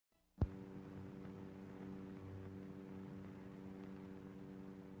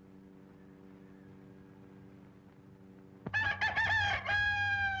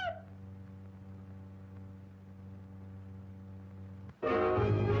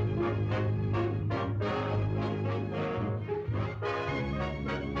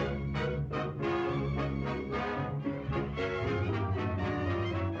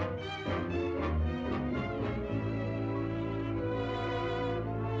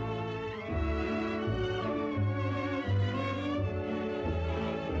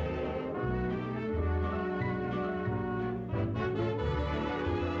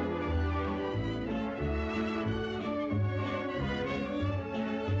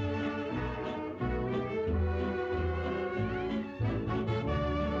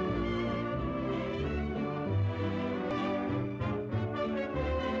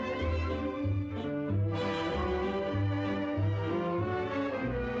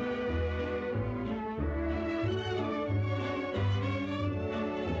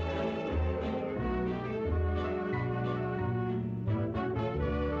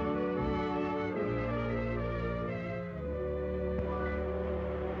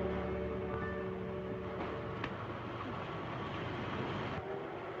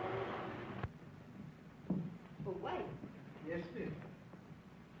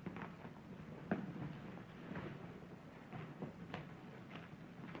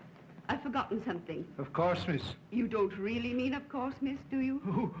I've forgotten something. Of course, miss. You don't really mean of course, miss, do you?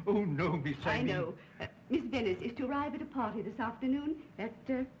 Oh, no, miss. I know. Miss Venice is to arrive at a party this afternoon at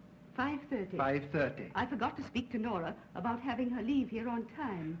 5:30. 5:30. I forgot to speak to Nora about having her leave here on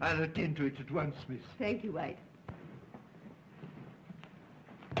time. I'll attend to it at once, miss. Thank you, White.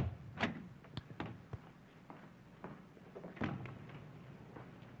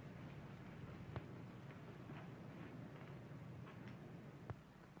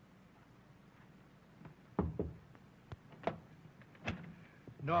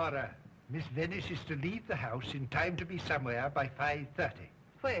 Nora, Miss Venice is to leave the house in time to be somewhere by 5:30.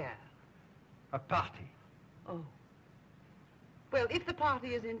 Where? A party. Oh. Well, if the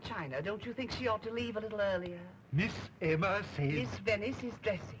party is in China, don't you think she ought to leave a little earlier? Miss Emma says... Miss Venice is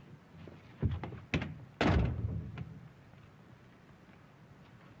dressing.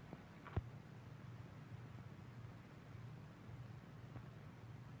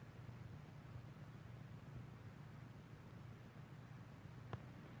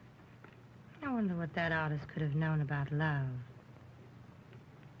 I wonder what that artist could have known about love.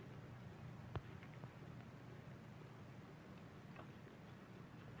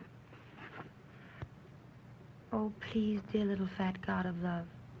 Oh, please, dear little fat god of love,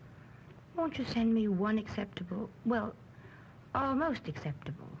 won't you send me one acceptable, well, almost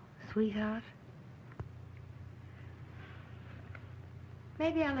acceptable, sweetheart?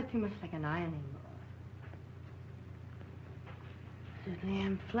 Maybe I look too much like an ironing board. Certainly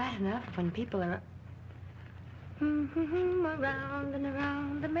I'm flat enough when people are... around and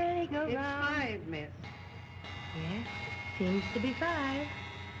around the merry-go-round. It's 5, miss. Yes, seems to be 5.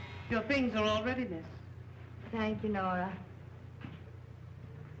 Your things are all ready, miss. Thank you, Nora.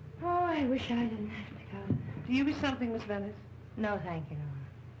 Oh, I wish I didn't have to go. Do you wish something, Miss Venice? No, thank you,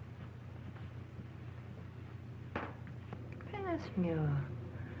 Nora. Venice Muir,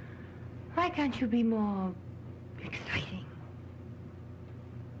 why can't you be more exciting?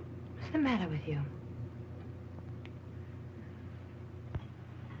 What's the matter with you?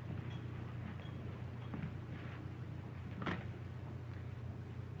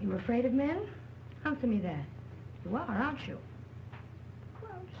 You afraid of men? Answer me that. You are, aren't you?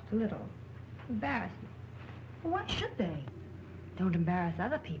 Well, just a little. Embarrassment. Well, why should they? Don't embarrass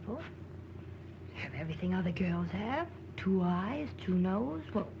other people. Have everything other girls have. 2 eyes, 2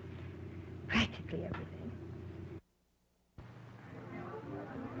 noses, well, practically everything.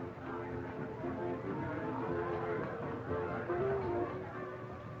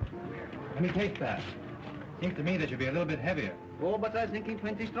 Let me taste that. Seems to me that should be a little bit heavier. Oh, but I was thinking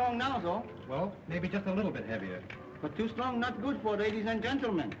 20 strong now, so. Well, maybe just a little bit heavier. But too strong, not good for ladies and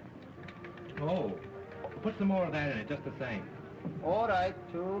gentlemen. Oh, put some more of that in it, just the same. All right,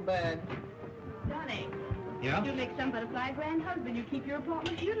 too bad. Darling, Yeah? you make some butterfly grand husband. You keep your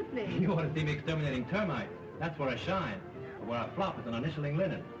apartment beautifully. You ought to see me exterminating termites. That's where I shine. But where I flop is on initialing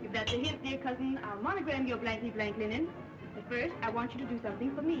linen. If that's a hint, dear cousin, I'll monogram your blankety blank linen. But first, I want you to do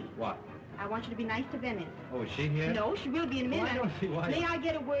something for me. What? I want you to be nice to Venice. Oh, is she here? No, she will be in a minute. Well, I don't see why... May I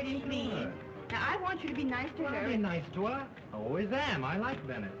get a word in, please? Sure. Now, I want you to be nice to Well, her. I'll be nice to her. I always am. I like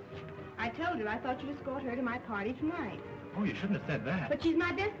Venice. I told her I thought you'd escort her to my party tonight. Oh, you shouldn't have said that. But she's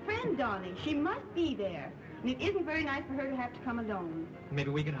my best friend, darling. She must be there. And it isn't very nice for her to have to come alone. Maybe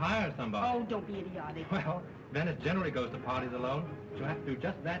we could hire somebody. Oh, don't be idiotic. Well, Venice generally goes to parties alone. She'll have to do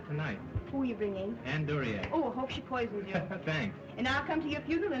just that tonight. Who are you bringing? Anne Duryea. Oh, I hope she poisons you. Thanks. And I'll come to your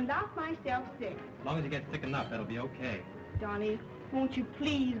funeral and laugh myself sick. As long as you get sick enough, that'll be okay. Donnie, won't you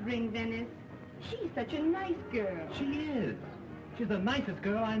please bring Venice? She's such a nice girl. She is. She's the nicest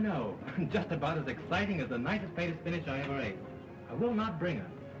girl I know. Just about as exciting as the nicest plate of spinach I ever ate. I will not bring her.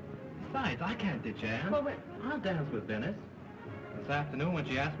 Besides, I can't ditch Anne. Well, but... I'll dance with Venice. This afternoon, when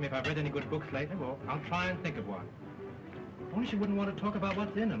she asked me if I've read any good books lately, well, I'll try and think of one. Only she wouldn't want to talk about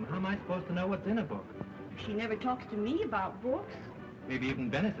what's in them. How am I supposed to know what's in a book? She never talks to me about books. Maybe even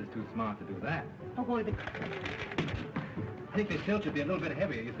Venice is too smart to do that. Oh, boy, but... I think this hill should be a little bit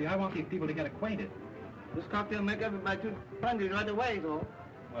heavier. You see, I want these people to get acquainted. This cocktail make everybody too hungry right away, though.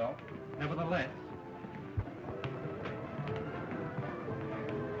 Well, nevertheless.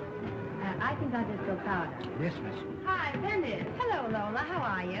 I think I'll just go powder. Yes, miss. Hi, Venice. Hello, Lola. How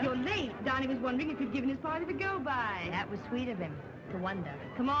are you? You're late. Donnie was wondering if you'd given his party the go-by. That was sweet of him to wonder.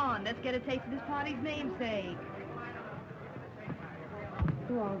 Come on, let's get a taste of this party's namesake.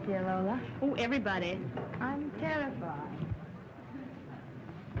 Who all, dear Lola? Oh, everybody. I'm terrified.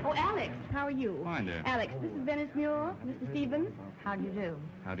 Oh, Alex, how are you? Fine, dear. Alex, this is Venice Muir, Mr. Stevens. How do you do?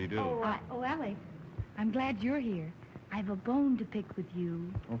 How do you do? Oh, Alex, I'm glad you're here. I've a bone to pick with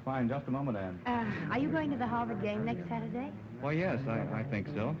you. Oh, fine. Just a moment, Anne. Are you going to the Harvard game next Saturday? Why, yes, I think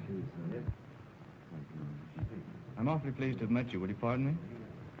so. I'm awfully pleased to have met you. Will you pardon me?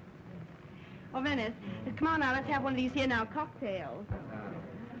 Oh, Venice, come on now, let's have one of these here now cocktails.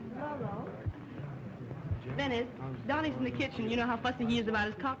 Lolo. Venice, Donnie's in the kitchen. You know how fussy he is about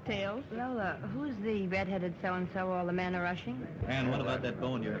his cocktails. Lola, who's the red-headed so-and-so all the men are rushing? Anne, what about that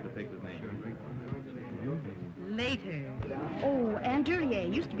bone you have to pick with me? Later. Oh, Anne Duryea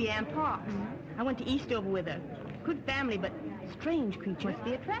used to be Anne Parks. I went to Eastover with her. Good family, but strange creature. What's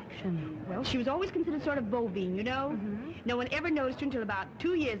the attraction? Well, she was always considered sort of bovine, you know? No one ever noticed her until about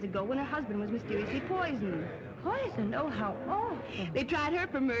 2 years ago when her husband was mysteriously poisoned. Poisoned? Oh, how awful. They tried her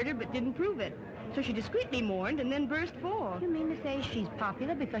for murder but didn't prove it. So she discreetly mourned and then burst forth. You mean to say she's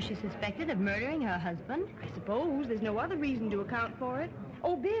popular because she's suspected of murdering her husband? I suppose there's no other reason to account for it.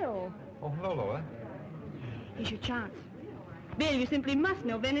 Oh, Bill. Oh, hello, Lola. Here's your chance. Bill, you simply must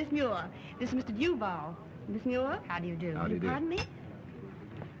know Venice Muir. This is Mr. Duval. Miss Muir? How do you do? How do you do? Pardon me?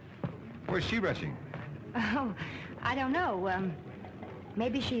 Where's she rushing? Oh, I don't know.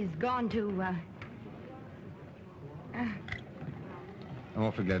 Maybe she's gone to, I'm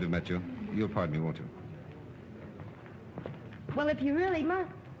awfully glad to have met you. You'll pardon me, won't you? Well, if you really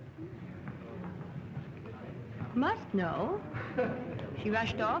must know. She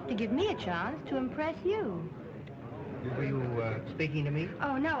rushed off to give me a chance to impress you. Were you speaking to me?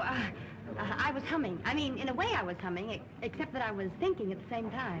 Oh, no, I was humming. I mean, in a way I was humming, except that I was thinking at the same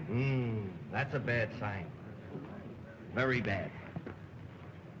time. That's a bad sign. Very bad.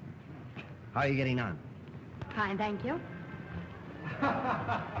 How are you getting on? Fine, thank you.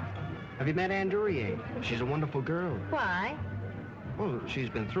 Have you met Anne Duryea? She's a wonderful girl. Why? Well, she's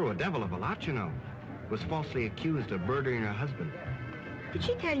been through a devil of a lot, you know. Was falsely accused of murdering her husband. Did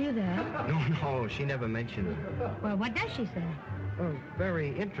she tell you that? No, she never mentioned it. Well, what does she say? Oh,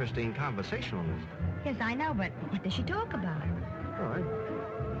 very interesting conversationalist. Yes, I know, but what does she talk about? Oh,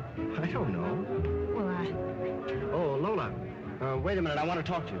 I don't know. Well, Oh, Lola, wait a minute, I want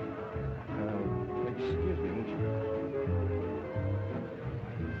to talk to you. Excuse me, won't you?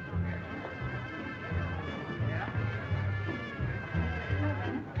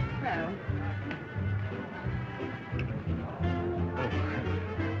 Hello.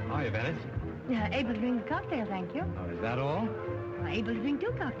 Hi, Venice. Able to drink a cocktail, thank you. Oh, is that all? Able to drink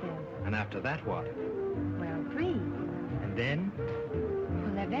 2 cocktails. And after that, what? Well, 3. And then?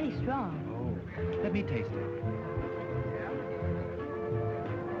 Well, they're very strong. Oh, let me taste it.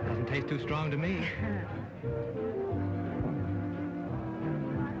 Doesn't taste too strong to me.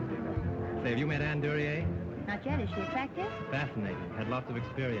 Say, have you met Anne Duryea? Not yet. Is she attractive? Fascinating. Had lots of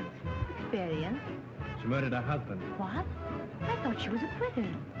experience. Experience. She murdered her husband. What? I thought she was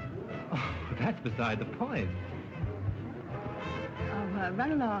acquitted. Oh, that's beside the point. Oh,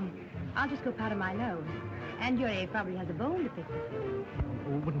 run along. I'll just go powder my nose. And Duryea probably has a bone to pick with you.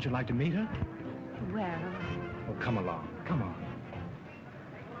 Oh, wouldn't you like to meet her? Well, Oh, come along. Come on.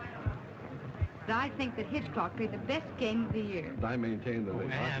 I think that Hitchcock played the best game of the year. I maintain that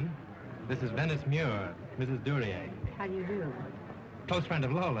Anne, this is Venice Muir, Mrs. Duryea. How do you do? Close friend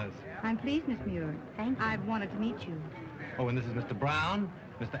of Lola's. I'm pleased, Miss Muir. thank you. I've wanted to meet you. Oh, and this is Mr. Brown,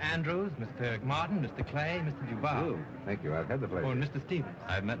 Mr. Andrews, Mr. Martin, Mr. Clay, Mr. Duval. Thank you. I've had the pleasure. Oh, and Mr. Stevens.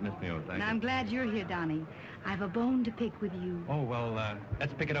 I've met Miss Muir, thank And I'm glad you're here, Donnie. I've a bone to pick with you. Oh, well,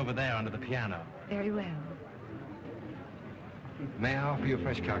 let's pick it over there under the piano. Very well. May I offer you a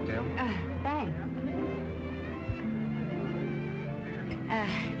fresh cocktail? Thanks.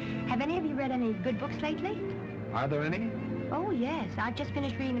 Have any of you read any good books lately? Are there any? Oh, yes. I've just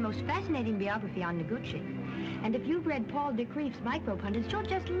finished reading the most fascinating biography on Noguchi. And if you've read Paul de Kreef's Microbe Hunters, you'll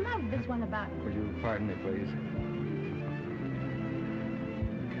just love this one about... Would you pardon me, please?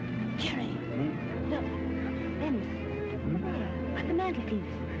 Jerry, look. Venice. There, at the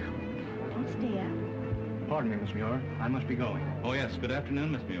mantelpiece. Don't stare. Pardon me, Miss Muir. I must be going. Oh, yes. Good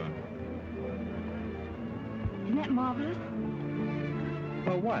afternoon, Miss Muir. Isn't that marvelous?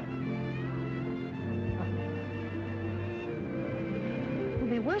 For what? Well,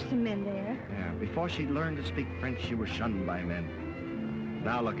 there were some men there. Yeah, before she learned to speak French, she was shunned by men.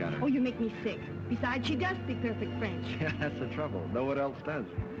 Now look at her. Oh, you make me sick. Besides, she does speak perfect French. Yeah, that's the trouble. No one else does.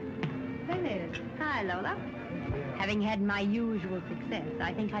 Venice. Hi, Lola. Having had my usual success,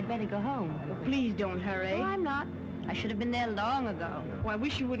 I think I'd better go home. Oh, please don't hurry. Oh, I'm not. I should have been there long ago. Oh, I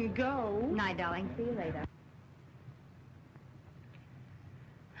wish you wouldn't go. Night, darling. See you later.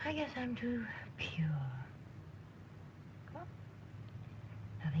 I guess I'm too pure. Well,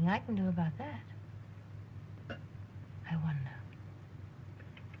 nothing I can do about that. I wonder.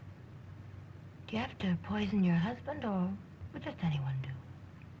 Do you have to poison your husband, or would just anyone do?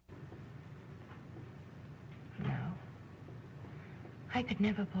 No. I could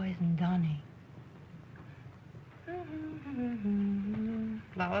never poison Donnie.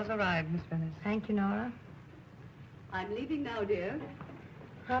 Flowers arrived, Miss Venice. Thank you, Nora. I'm leaving now, dear.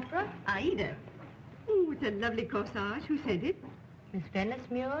 Opera? Aida. Oh, it's a lovely corsage. Who sent it? Miss Venice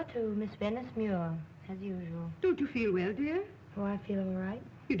Muir to Miss Venice Muir, as usual. Don't you feel well, dear? Oh, I feel all right.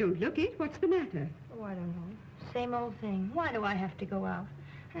 You don't look it. What's the matter? Oh, I don't know. Same old thing. Why do I have to go out?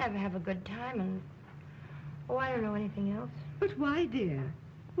 I never have a good time, and... Oh, I don't know anything else. But why, dear?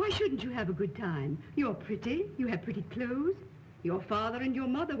 Why shouldn't you have a good time? You're pretty. You have pretty clothes. Your father and your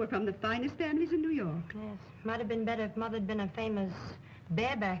mother were from the finest families in New York. Yes. Might have been better if Mother'd been a famous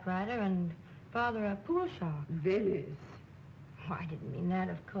bareback rider and Father a pool shark. Venice. Oh, I didn't mean that,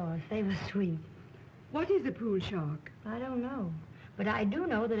 of course. They were sweet. What is a pool shark? I don't know. But I do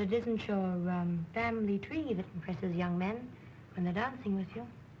know that it isn't your family tree that impresses young men when they're dancing with you.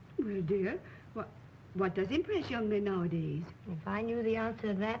 Well, dear, what does impress young men nowadays? If I knew the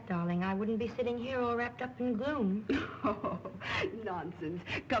answer to that, darling, I wouldn't be sitting here all wrapped up in gloom. Oh, nonsense.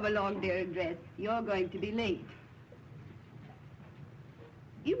 Come along, dear, and dress. You're going to be late.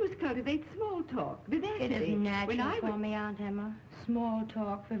 You must cultivate small talk, vivacity. It isn't natural When I for me, Aunt Emma. Small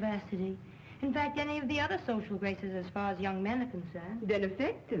talk, vivacity. In fact, any of the other social graces as far as young men are concerned. Then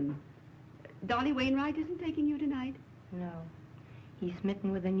affect them. Dolly Wainwright isn't taking you tonight. No. He's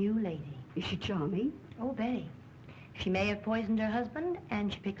smitten with a new lady. Is she charming? Oh, very. She may have poisoned her husband,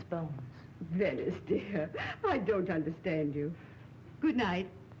 and she picks bones. Venice, dear, I don't understand you. Good night.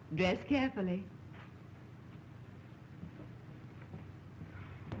 Dress carefully.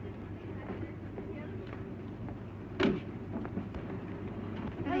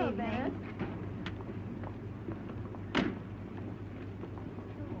 Hello, Venice.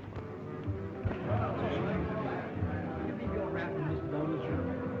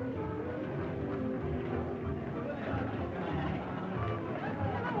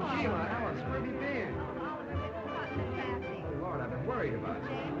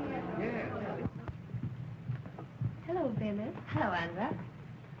 Hello, Venice. Hello, Andra.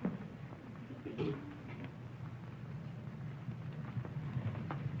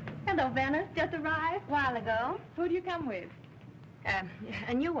 Hello, Venice. Just arrived? A while ago. Who do you come with?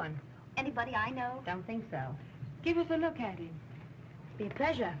 A new one. Anybody I know? Don't think so. Give us a look at him. Be a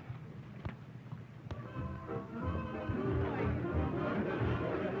pleasure.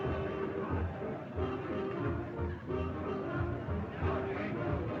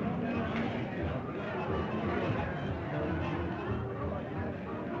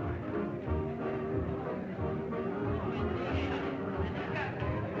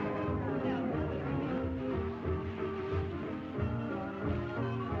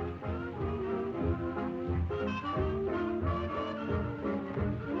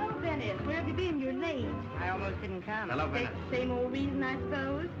 Didn't come. Hello, Venice. Same old reason, I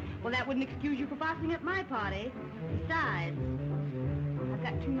suppose. Well, that wouldn't excuse you for bossing up my party. Besides, I've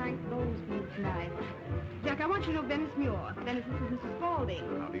got 2 nice bowls for you tonight. Jack, I want you to know Venice Muir. Venice, this is Mrs. Spaulding.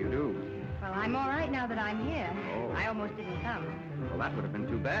 How do you do? Well, I'm all right now that I'm here. Oh. I almost didn't come. Well, that would have been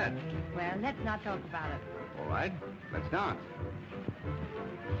too bad. Well, let's not talk about it. All right, let's dance.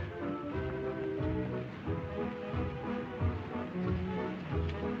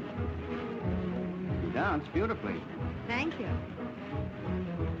 You dance beautifully. Thank you.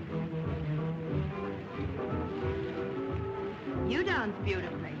 You dance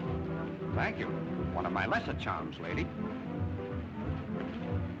beautifully. Thank you. One of my lesser charms, lady.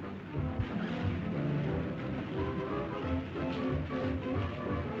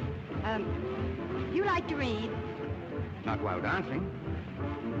 You like to read? Not while dancing.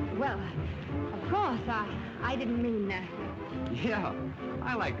 Well, of course, I didn't mean that. Yeah,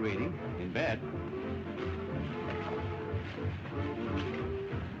 I like reading. In bed.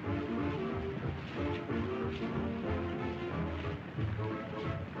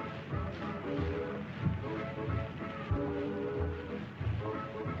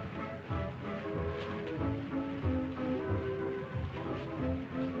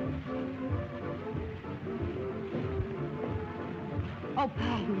 Oh,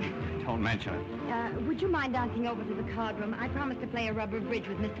 pardon. Don't mention it. Would you mind dancing over to the card room? I promised to play a rubber bridge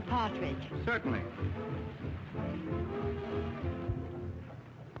with Mr. Partridge. Certainly.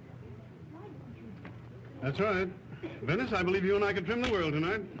 That's right. Venice, I believe you and I could trim the world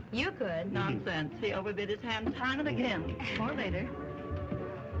tonight. You could. Nonsense. He overbid his hand tying it again. More later.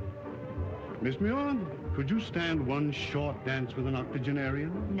 Miss Muir, could you stand one short dance with an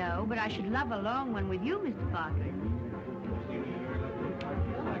octogenarian? No, but I should love a long one with you, Mr. Partridge.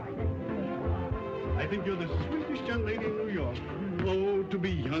 I think you're the sweetest young lady in New York. Oh, to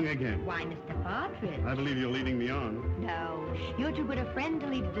be young again. Why, Mr. Partridge? I believe you're leading me on. No, you're too good a friend to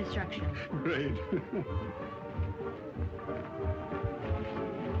lead to destruction. Great.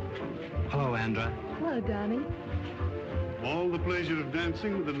 Hello, Andra. Hello, Donnie. All the pleasure of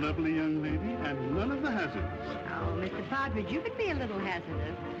dancing with a lovely young lady and none of the hazards. Oh, Mr. Partridge, you could be a little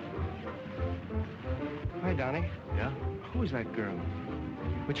hazardous. Hi, Donnie. Yeah? Who's that girl?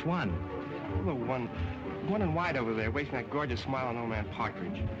 Which one? The one in white over there, wasting that gorgeous smile on old man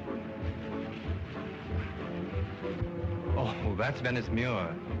Partridge. Oh, that's Venice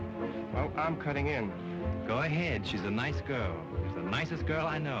Muir. Well, I'm cutting in. Go ahead. She's a nice girl. She's the nicest girl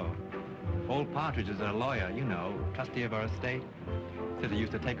I know. Old Partridge is her lawyer, you know, trustee of her estate. Says he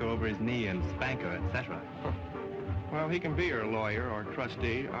used to take her over his knee and spank her, etc. Well, he can be her lawyer or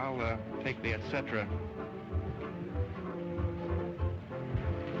trustee. I'll take the et cetera.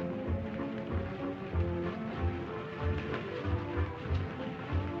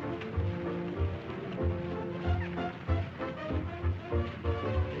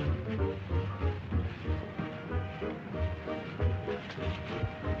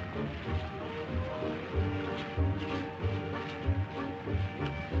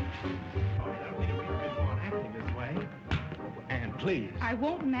 Please. I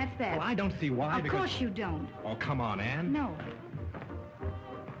won't match that. Well, I don't see why, Of course you don't. Oh, come on, Ann. No.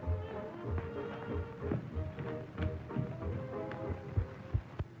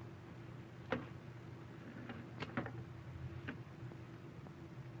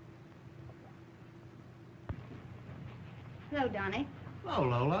 Hello, Donnie. Oh,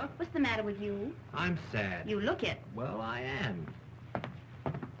 Lola. What's the matter with you? I'm sad. You look it. Well, I am.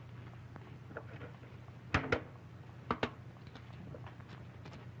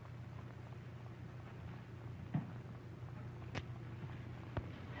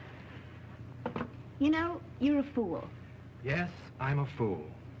 You know, you're a fool. Yes, I'm a fool.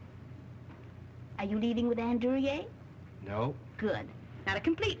 Are you leaving with Anne Duryea? No, Good. Not a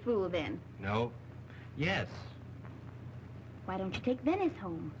complete fool, then. no, yes. Why don't you take Venice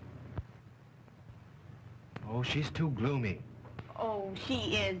home? Oh, she's too gloomy. Oh,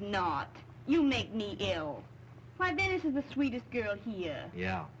 she is not. You make me ill. Why, Venice is the sweetest girl here.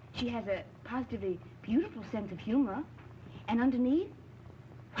 Yeah. She has a positively beautiful sense of humor. And underneath,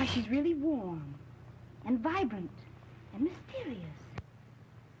 why, she's really warm and vibrant and mysterious.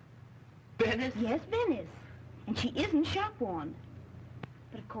 Venice? Yes, Venice. And she isn't shop-worn.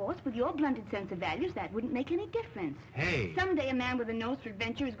 But of course, with your blunted sense of values, that wouldn't make any difference. Hey. Someday a man with a nose for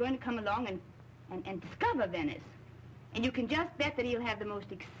adventure is going to come along and discover Venice. And you can just bet that he'll have the most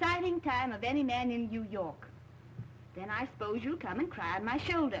exciting time of any man in New York. Then I suppose you'll come and cry on my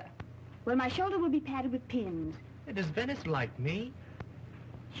shoulder. Well, my shoulder will be padded with pins. Does Venice like me?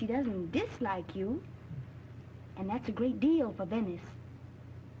 She doesn't dislike you. And that's a great deal for Venice.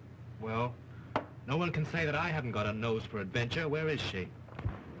 Well, no one can say that I haven't got a nose for adventure. Where is she?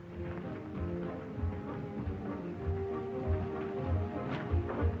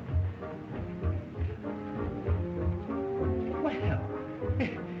 Well,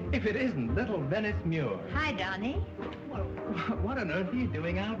 if it isn't little Venice Muir. Hi, Donnie. Well, what on earth are you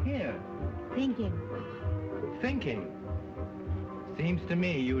doing out here? Thinking. Thinking. Seems to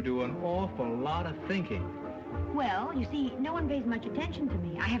me you do an awful lot of thinking. Well, you see, no one pays much attention to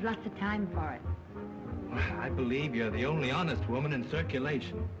me. I have lots of time for it. I believe you're the only honest woman in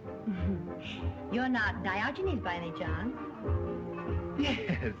circulation. You're not Diogenes by any chance?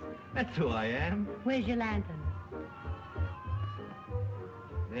 Yes, that's who I am. Where's your lantern?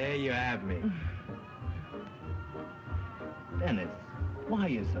 There you have me. Venice, why are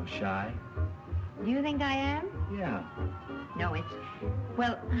you so shy? Do you think I am? Yeah. No,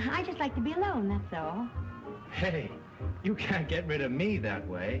 well, I just like to be alone, that's all. Hey, you can't get rid of me that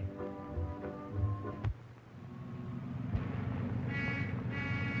way.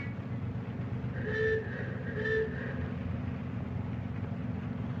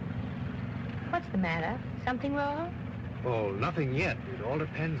 What's the matter? Something wrong? Oh, nothing yet. It all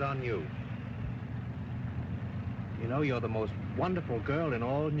depends on you. You know, you're the most wonderful girl in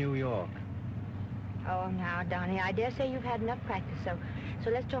all New York. Oh, now, Donnie, I dare say you've had enough practice, so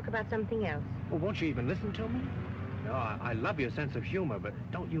let's talk about something else. Well, won't you even listen to me? No, I love your sense of humor, but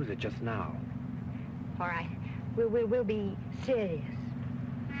don't use it just now. All right. We'll be serious.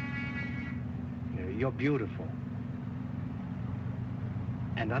 You're beautiful.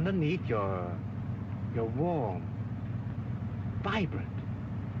 And underneath, you're warm, vibrant,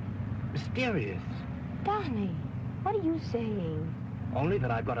 mysterious. Donnie, what are you saying? Only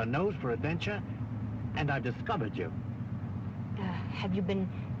that I've got a nose for adventure, and I've discovered you. Have you been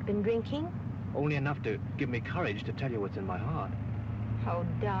drinking? Only enough to give me courage to tell you what's in my heart. Oh,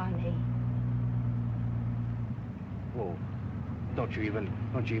 Donnie. Oh, don't you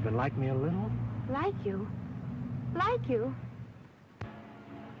even like me a little? Like you? Like you?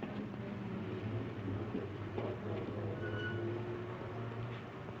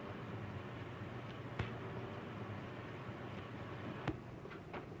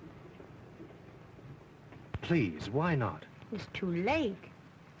 Please, why not? It's too late.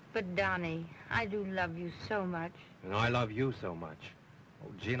 But, Donnie, I do love you so much. And I love you so much.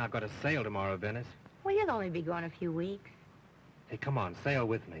 Oh, Jean, I've got to sail tomorrow, Venice. Well, you'll only be gone a few weeks. Hey, come on, sail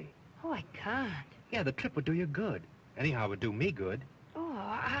with me. Oh, I can't. Yeah, the trip would do you good. Anyhow, it would do me good. Oh,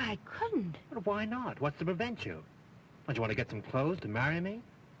 I couldn't. But why not? What's to prevent you? Don't you want to get some clothes to marry me?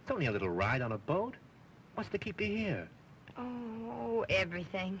 It's only a little ride on a boat. What's to keep you here? Oh,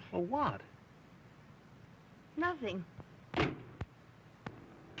 everything. Well, what? Nothing.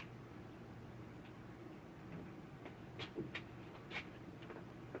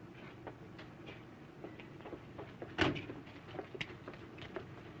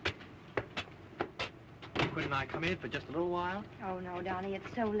 Couldn't I come in for just a little while? Oh, no, Donnie,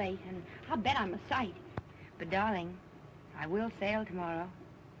 it's so late, and I'll bet I'm a sight. But, darling, I will sail tomorrow.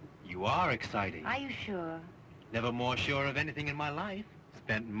 You are exciting. Are you sure? Never more sure of anything in my life.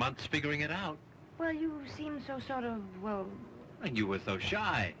 Spent months figuring it out. Well, you seem so sort of, well, And you were so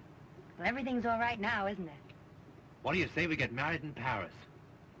shy. everything's all right now, isn't it? What do you say we get married in Paris?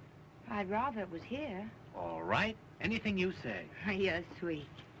 I'd rather it was here. All right. Anything you say. You're sweet.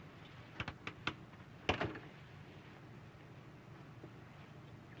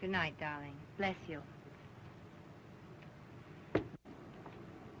 Good night, darling. Bless you.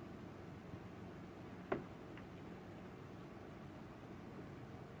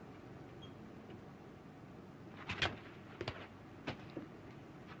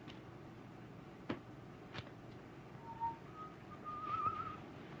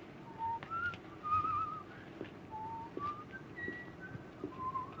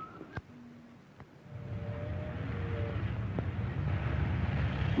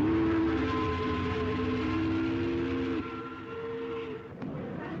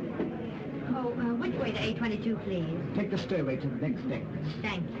 Which way to A22, please? Take the stairway to the next deck.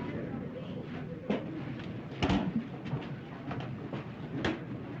 Thank you.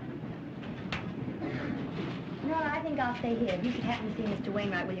 No, I think I'll stay here. If you should happen to see Mr.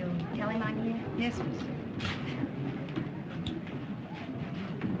 Wainwright, will you tell him I'm here? Yes, miss.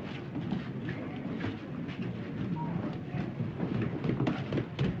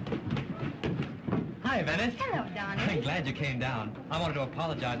 Hi, Venice. Hello, Donnie. I'm glad you came down. I wanted to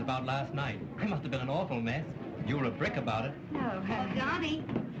apologize about last night. It must have been an awful mess. You were a brick about it. No, Donnie.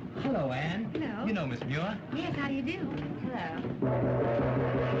 Hello, Anne. Hello. You know Miss Muir. Yes, how do you do? Hello.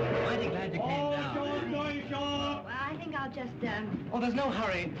 Mighty glad you came down. Well, I think I'll just, Oh, there's no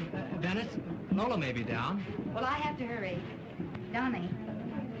hurry. Venice, Lola may be down. well, I have to hurry. Donnie,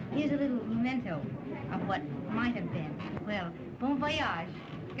 here's a little memento of what might have been. Well, bon voyage.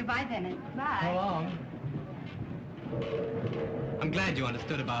 Goodbye, Venice. Bye. So long. I'm glad you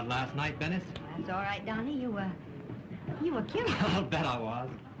understood about last night, Venice. That's all right, Donnie. You were curious. I'll bet I was.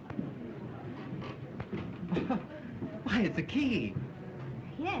 Why, it's a key.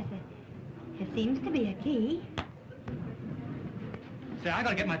 Yes, it seems to be a key. Say, I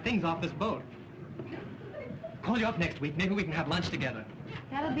gotta get my things off this boat. Call you up next week. Maybe we can have lunch together.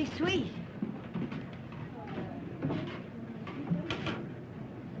 That'll be sweet.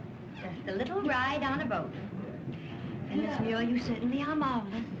 Just a little ride on a boat. And Miss Muir, you certainly are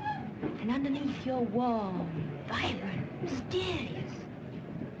marvelous. And underneath you're warm, vibrant, mysterious.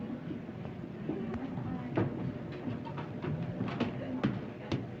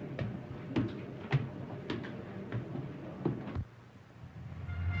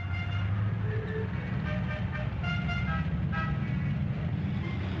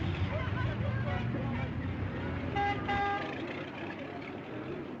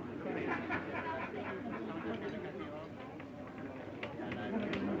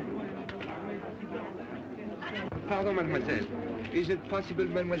 Pardon, mademoiselle. Is it possible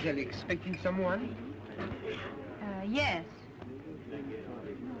mademoiselle expecting someone? Yes.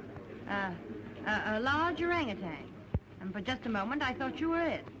 A large orangutan. And for just a moment, I thought you were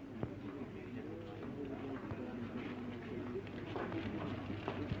it.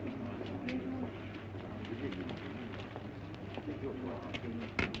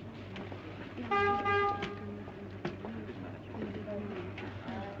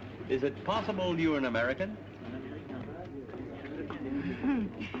 Is it possible you're an American?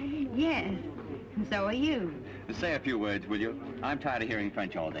 Yes. And so are you. Say a few words, will you? I'm tired of hearing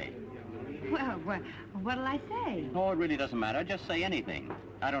French all day. Well, what'll I say? Oh, it really doesn't matter. Just say anything.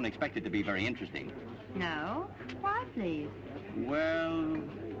 I don't expect it to be very interesting. No? Why, please? Well,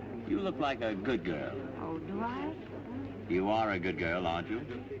 you look like a good girl. Oh, do I? You are a good girl, aren't you?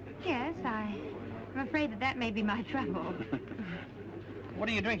 Yes, I'm afraid that may be my trouble. What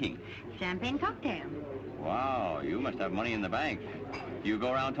are you drinking? Champagne cocktail. Wow, you must have money in the bank. You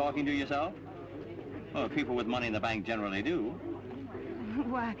go around talking to yourself? Well, people with money in the bank generally do.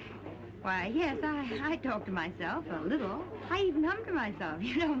 Why, yes, I talk to myself a little. I even hum to myself.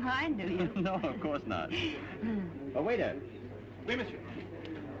 You don't mind, do you? No, of course not. Oh, waiter. Oui, monsieur.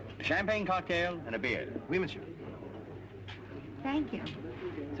 Champagne cocktail and a beer. Oui, monsieur. Thank you.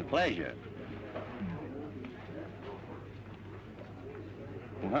 It's a pleasure.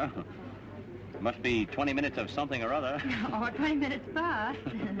 Well, must be 20 minutes of something or other. Or 20 minutes past.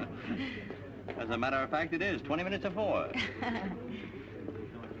 As a matter of fact, it is 20 minutes of 4.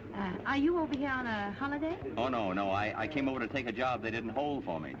 Are you over here on a holiday? Oh, no. I came over to take a job they didn't hold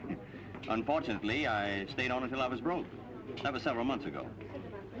for me. Unfortunately, I stayed on until I was broke. That was several months ago.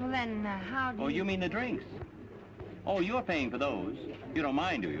 Well, then, how do Oh, you mean the drinks? Oh, you're paying for those. You don't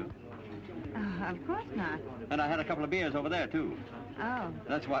mind, do you? Of course not. And I had a couple of beers over there, too. Oh.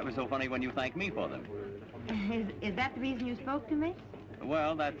 That's why it was so funny when you thanked me for them. Is that the reason you spoke to me?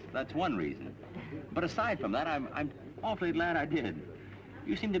 Well, that's one reason. But aside from that, I'm awfully glad I did.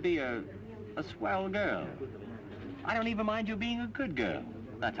 You seem to be a swell girl. I don't even mind you being a good girl.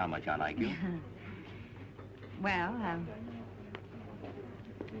 That's how much I like you. Well,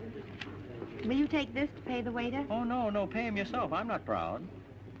 will you take this to pay the waiter? Oh, no, pay him yourself. I'm not proud.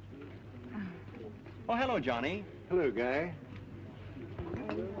 Oh, hello, Johnny. Hello, Guy.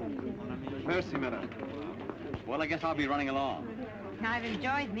 Merci, madame. Well, I guess I'll be running along. I've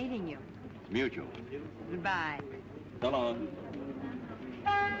enjoyed meeting you. Mutual. Goodbye. So long.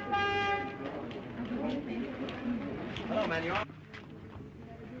 Hello, Manuel.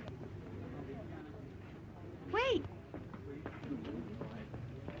 Wait.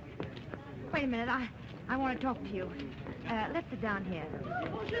 Wait a minute. I want to talk to you. Let's sit down here.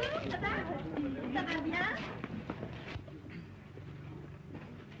 Bonjour, ça va? Ça va bien?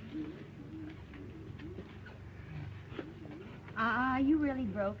 Are you really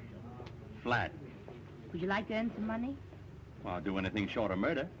broke? Flat. Would you like to earn some money? Well, I'll do anything short of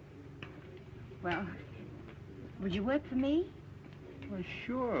murder. Well, would you work for me? Well,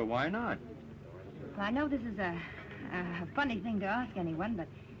 sure. Why not? Well, I know this is a funny thing to ask anyone, but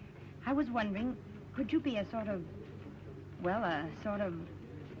I was wondering, could you be a sort of a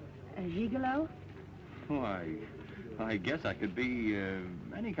gigolo? Why, I guess I could be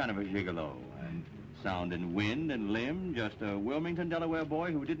any kind of a gigolo. Sound and wind and limb, just a Wilmington, Delaware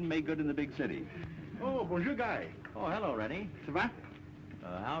boy who didn't make good in the big city. Oh, bonjour, Guy. Oh, hello, Rennie. Ça va?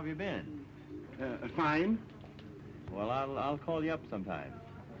 How have you been? Fine. Well, I'll call you up sometime.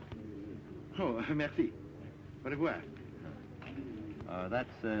 Oh, merci. Au revoir.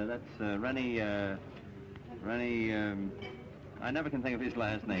 That's Rennie, Rennie, I never can think of his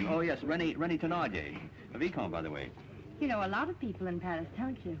last name. Oh, yes, Rennie Thénardier. A Vicomte, by the way. You know a lot of people in Paris,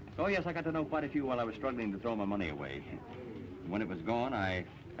 don't you? Oh, yes, I got to know quite a few while I was struggling to throw my money away. When it was gone, I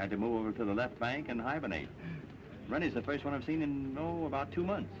had to move over to the left bank and hibernate. Rennie's the first one I've seen in, about 2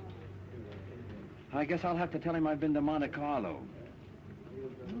 months. I guess I'll have to tell him I've been to Monte Carlo.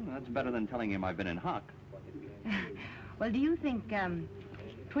 Oh, that's better than telling him I've been in Hock. Well, do you think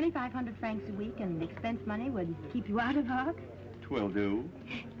 2,500 francs a week and expense money would keep you out of Hock? 'Twill do.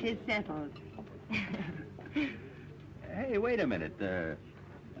 'Tis settled. Hey, wait a minute.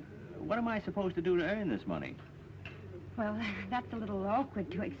 What am I supposed to do to earn this money? Well, that's a little awkward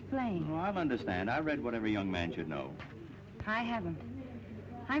to explain. Oh, I'll understand. I read what every young man should know. I haven't.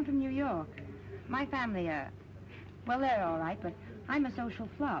 I'm from New York. My family, well, they're all right, but I'm a social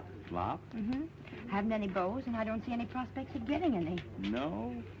flop. Flop? Mm-hmm. Haven't any beaux, and I don't see any prospects of getting any.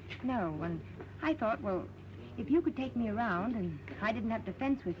 No? No, and I thought, well, if you could take me around, and I didn't have to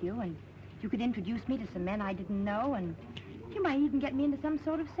fence with you, and you could introduce me to some men I didn't know, and you might even get me into some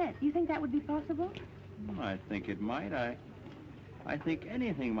sort of set. Do you think that would be possible? I think it might. I think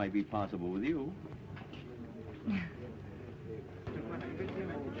anything might be possible with you.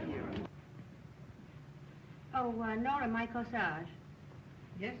 Oh, Nora, my corsage.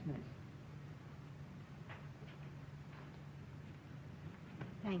 Yes, miss.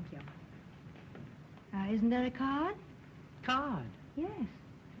 Thank you. Isn't there a card? Card? Yes.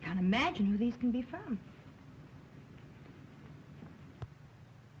 Can't imagine who these can be from.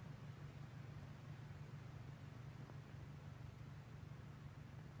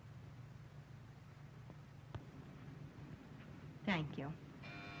 Thank you.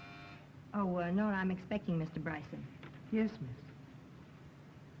 Oh, Nora, I'm expecting Mr. Bryson. Yes, miss.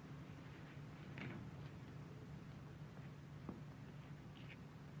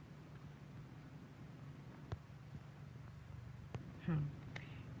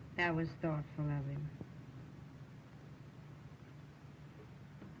 That was thoughtful of him.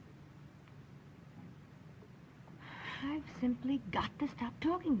 I've simply got to stop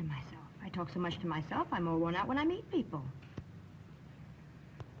talking to myself. I talk so much to myself, I'm more worn out when I meet people.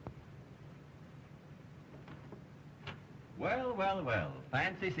 Well, well, well.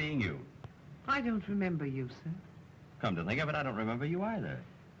 Fancy seeing you. I don't remember you, sir. Come to think of it, I don't remember you either.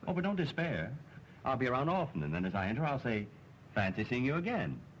 Oh, but don't despair. I'll be around often, and then as I enter, I'll say, fancy seeing you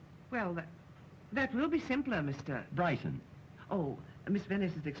again. Well, that will be simpler, Mr. Bryson. Oh, Miss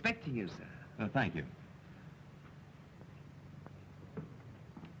Venice is expecting you, sir. Thank you.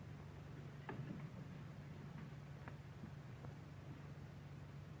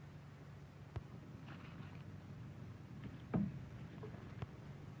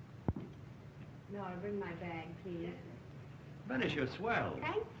 Nora, bring my bag, please. Venice, you're swell.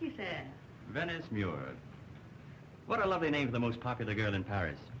 Thank you, sir. Venice Muir. What a lovely name for the most popular girl in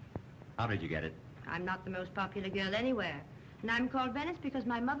Paris. How did you get it? I'm not the most popular girl anywhere. And I'm called Venice because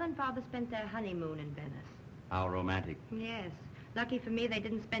my mother and father spent their honeymoon in Venice. How romantic. Yes. Lucky for me, they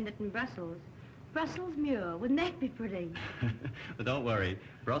didn't spend it in Brussels. Brussels Muir. Wouldn't that be pretty? But don't worry.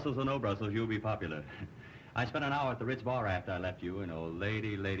 Brussels or no Brussels, you'll be popular. I spent an hour at the Ritz bar after I left you, and oh,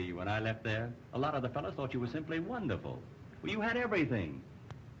 lady, when I left there, a lot of the fellas thought you were simply wonderful. Well, you had everything.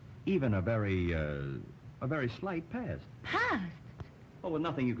 Even a very slight past. Past? Well, with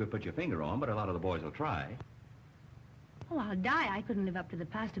nothing you could put your finger on, but a lot of the boys will try. Oh, I'll die. I couldn't live up to the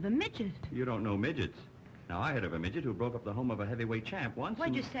past of a midget. You don't know midgets. Now, I heard of a midget who broke up the home of a heavyweight champ once.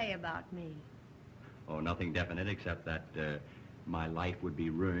 What'd you say about me? Oh, nothing definite except that my life would be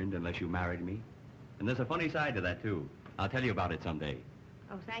ruined unless you married me. And there's a funny side to that, too. I'll tell you about it someday.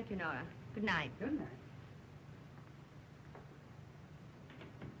 Oh, thank you, Nora. Good night. Good night.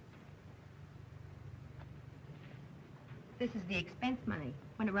 This is the expense money.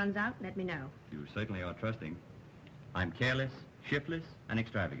 When it runs out, let me know. You certainly are trusting. I'm careless, shiftless, and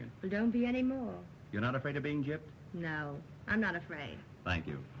extravagant. Well, don't be any more. You're not afraid of being gypped? No, I'm not afraid. Thank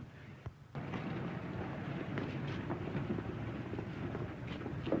you.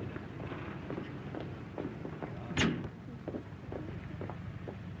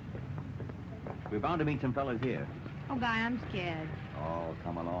 We're bound to meet some fellas here. Oh, Guy, I'm scared. Oh,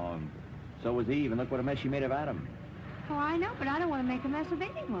 come along. So was Eve, and look what a mess she made of Adam. Oh, I know, but I don't want to make a mess of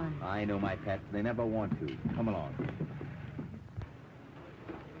anyone. I know, my pet. They never want to. Come along.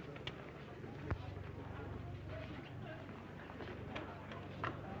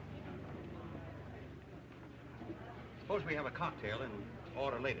 Suppose we have a cocktail and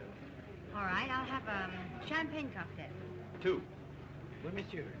order later. All right, I'll have a champagne cocktail. 2. Oui,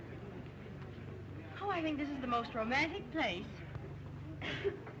 monsieur. Oh, I think this is the most romantic place.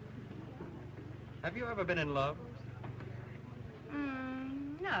 Have you ever been in love?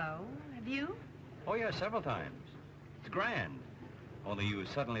 No. Have you? Oh, yeah, several times. It's grand. Only you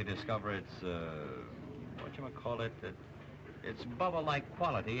suddenly discover its, whatchamacallit, its bubble-like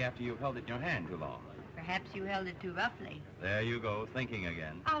quality after you've held it in your hand too long. Perhaps you held it too roughly. There you go, thinking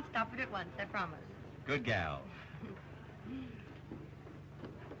again. I'll stop it at once, I promise. Good gal.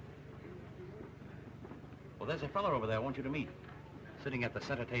 Well, there's a fella over there I want you to meet, sitting at the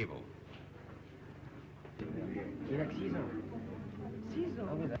center table.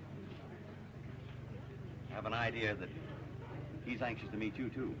 I have an idea that he's anxious to meet you,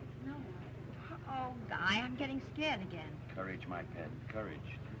 too. No. Oh, Guy, I'm getting scared again. Courage, my pet,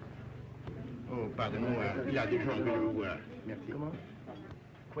 courage. Oh, pardon-moi, il y a des gens que je veux voir. Merci. Comment?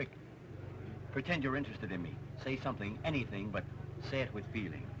 Quick. Pretend you're interested in me. Say something, anything, but say it with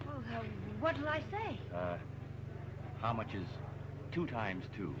feeling. Well, what'll I say? How much is 2 times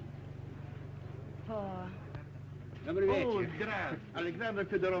 2? 4. Dobry wieczór. Aleksandra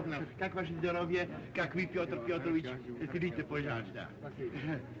Fyodorovna, jak wasze zdrowie? Jak wy, Piotr Piotrowicz, siedzicie porządnie?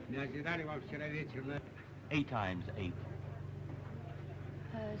 8 times 8.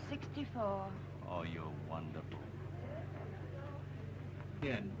 64. Oh, you're wonderful.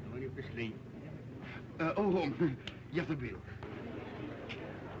 Nie, no nie przyszli. Ja zrobię.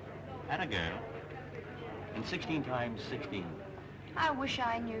 And a girl. And 16 times 16. I wish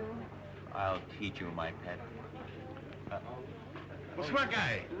I knew. I'll teach you, my pet. Bonsoir,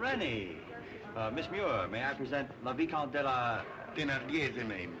 Guy. Rennie. Miss Muir, may I present La Vicomte de la... Thénardier's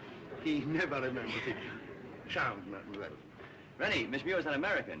name. He never remembers it. Charmed, mademoiselle. Rennie, Miss Muir's an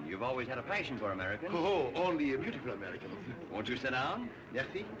American. You've always had a passion for Americans. Oh, only a beautiful American. Won't you sit down?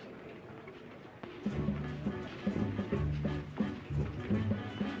 Merci.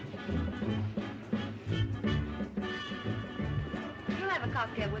 a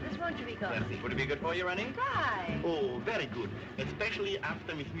cocktail with us, won't you, Rico? Merci. Would it be good for you, Rennie? Try. Oh, very good. Especially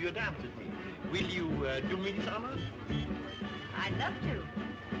after Miss Muir dances me. Will you do me this honor? I'd love to.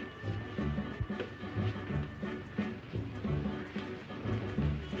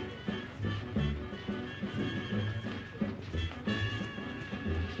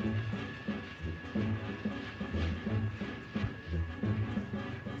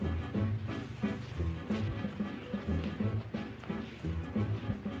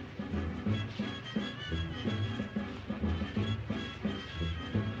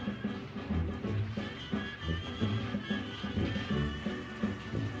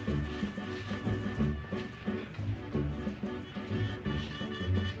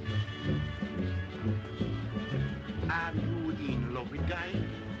 Are you in love with Guy?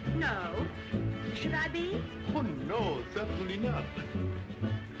 No. Should I be? Oh, no, certainly not.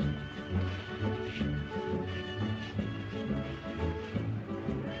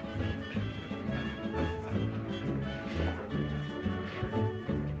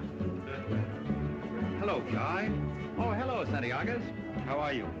 Hello, Guy. Oh, hello, Santiago. How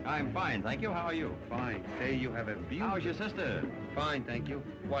are you? I'm fine, thank you. How are you? Fine. Say you have a beautiful... How's your sister? Fine, thank you.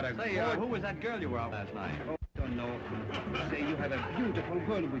 What a Say, who was that girl you were out last night? Oh, don't know. Say you have a beautiful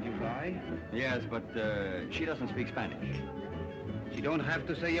girl with you, Guy. Yes, but she doesn't speak Spanish. She don't have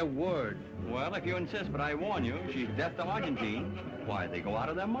to say a word. Well, if you insist, but I warn you, she's deaf to Argentine. Why, they go out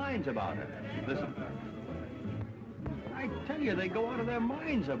of their minds about her. Listen. I tell you, they go out of their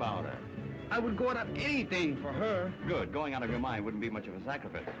minds about her. I would go out of anything for her. Good. Going out of your mind wouldn't be much of a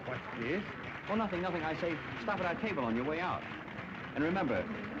sacrifice. What's this? Oh, nothing. I say, stop at our table on your way out. And remember,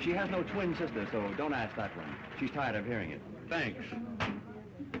 she has no twin sister, so don't ask that one. She's tired of hearing it. Thanks.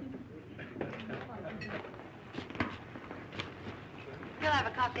 You'll have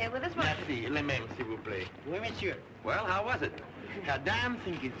a cocktail with us, won't you? Merci, le même, s'il vous plaît. Oui, monsieur. Well, how was it? Her dame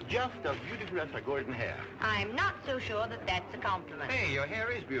think it's just as beautiful as her golden hair. I'm not so sure that that's a compliment. Hey, your hair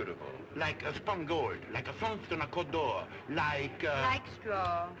is beautiful. Like a spun gold, like a sunstone, a Côte d'Or, like... Like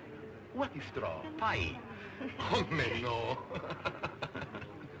straw. What is straw? Pie. Oh, mais no.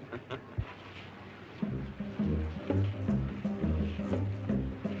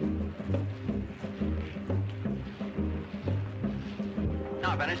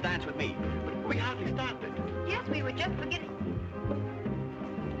 Now, Venice, dance with me. We hardly started. Yes, we were just beginning.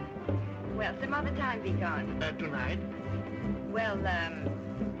 Well, some other time be gone. Tonight? Well,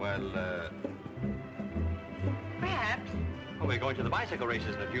 perhaps. Well, we're going to the bicycle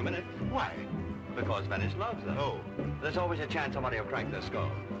races in a few minutes. Why? Because Venice loves them. Oh. There's always a chance somebody will crank their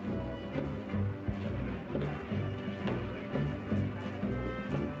skull.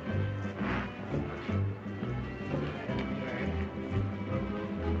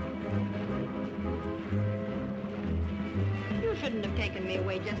 You shouldn't have taken me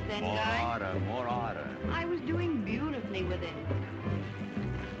away just then, Guy. More order. I was doing beautifully with him.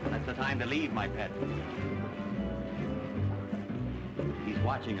 That's the time to leave, my pet. He's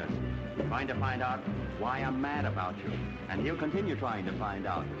watching us, trying to find out why I'm mad about you. And he'll continue trying to find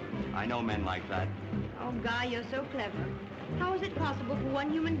out. I know men like that. Oh, Guy, you're so clever. How is it possible for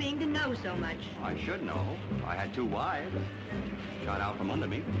one human being to know so much? I should know. I had 2 wives. Shot out from under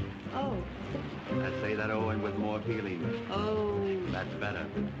me. Oh. Let's say that Owen with more feeling. Oh. That's better.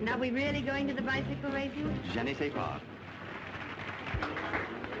 Now, we really going to the bicycle races? Je ne sais pas.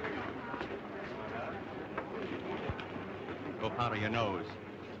 Go powder your nose.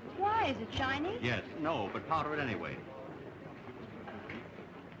 Why? Is it shiny? Yes. No, but powder it anyway.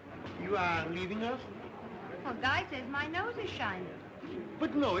 You are leaving us? Well, Guy says my nose is shiny.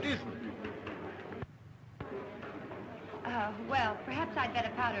 But no, it isn't. Well, perhaps I'd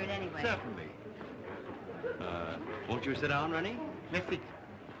better powder it anyway. Certainly. Won't you sit down, Rennie? Merci.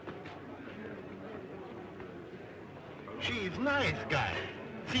 She's nice, Guy.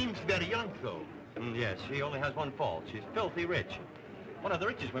 Seems very young, though. Yes, she only has one fault. She's filthy rich. One of the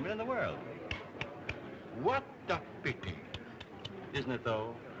richest women in the world. What a pity. Isn't it,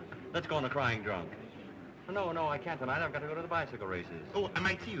 though? Let's go on a crying drunk. No, I can't tonight. I've got to go to the bicycle races. Oh, I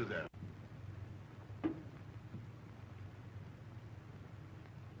might see you there.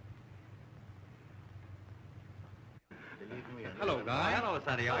 Hello, Guy. Hello,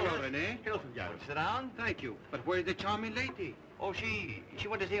 Santiago. Hello, Rene. Hello, Santiago. Sit down. Thank you. But where's the charming lady? Oh, she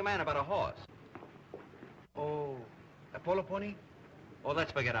went to see a man about a horse. Oh, a polo pony? Oh,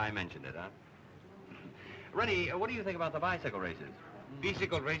 let's forget I mentioned it, huh? Rennie, what do you think about the bicycle races?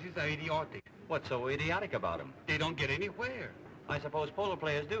 Bicycle races are idiotic. What's so idiotic about them? They don't get anywhere. I suppose polo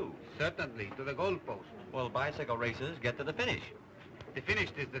players do. Certainly, to the goalpost. Well, bicycle races get to the finish. The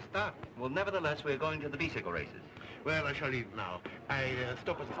finish is the start. Well, nevertheless, we're going to the bicycle races. Well, I shall leave now. I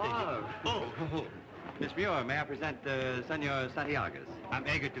stop at the station. Oh. Miss Muir, may I present Senor Santiago? I'm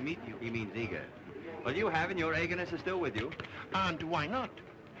eager to meet you. He means eager. Well, you have, and your eagerness is still with you. And why not?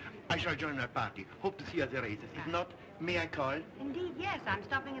 I shall join my party. Hope to see you at the races. If not, may I call? Indeed, yes. I'm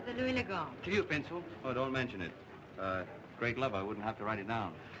stopping at the Louis Le Grand. To you, pencil. Oh, don't mention it. Great love, I wouldn't have to write it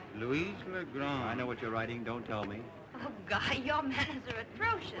down. Louise Legrand. I know what you're writing, don't tell me. Oh, Guy, your manners are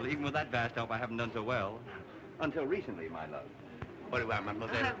atrocious. Well, even with that vast help, I haven't done so well. Until recently, my love. Au revoir,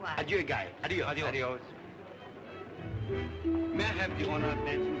 mademoiselle. Au revoir. Adieu, Guy. Adieu. Adios. May I have the honor of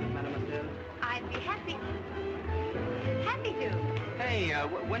dancing with mademoiselle? I'd be happy. Happy to. Hey,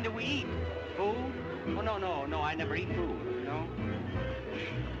 when do we eat? Food? Oh, no, I never eat food, no?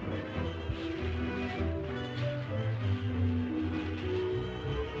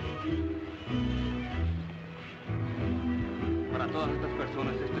 Para todas estas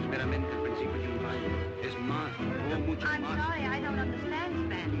personas esto es meramente el principio de un baile. Es más, mucho I'm más. sorry, I don't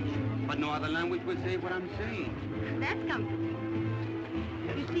understand Spanish. But no other language will say what I'm saying. That's comforting.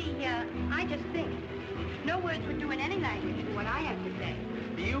 You see, I just think. No words would do in any language for what I have to say.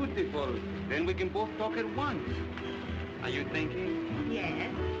 Beautiful. Then we can both talk at once. Are you thinking? Yes.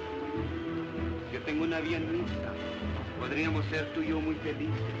 Yo tengo una bienista. Podríamos ser tú y yo muy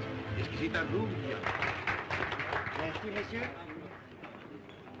felices. Exquisita rubia. Merci, monsieur.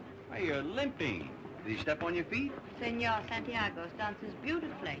 Why, you're limping. Did you step on your feet? Senor Santiago dances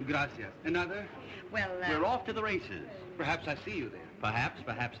beautifully. Gracias. Another? Well, We're off to the races. Perhaps I see you there. Perhaps,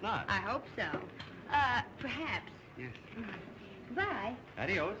 perhaps not. I hope so. Perhaps. Yes. Goodbye.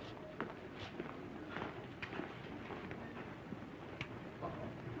 Adios.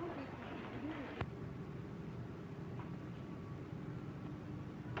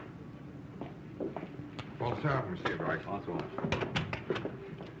 Bonsoir, Monsieur Rice. Bonsoir.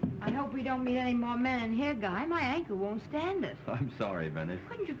 I hope we don't meet any more men in here, Guy. My ankle won't stand it. I'm sorry, Venice.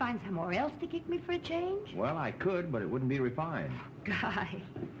 Couldn't you find somewhere else to kick me for a change? Well, I could, but it wouldn't be refined. Guy.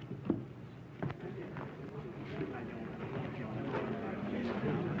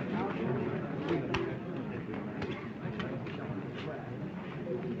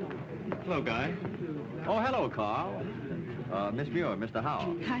 Hello, Guy. Oh, hello, Carl. Miss Muir, Mr.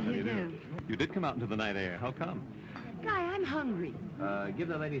 Howell. How do you do? You did come out into the night air. How come? Guy, I'm hungry. Give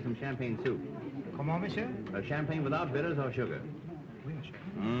the lady some champagne soup. Comment, monsieur? Champagne without bitters or sugar.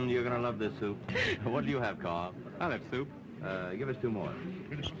 You're gonna love this soup. What do you have, Carl? I'll have soup. Give us 2 more.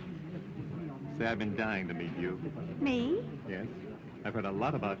 Say, I've been dying to meet you. Me? Yes. I've heard a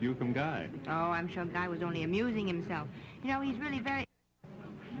lot about you from Guy. Oh, I'm sure Guy was only amusing himself. You know, he's really very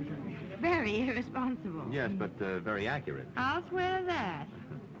irresponsible. Yes, but very accurate. I'll swear to that.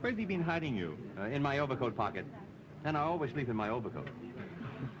 Where's he been hiding you? In my overcoat pocket. And I always sleep in my overcoat.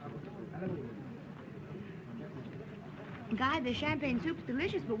 Guy, the champagne soup's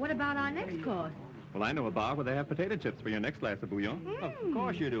delicious, but what about our next course? Well, I know a bar where they have potato chips for your next glass of bouillon. Of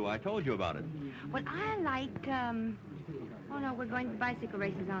course you do. I told you about it. Well, I like, oh, no, we're going to bicycle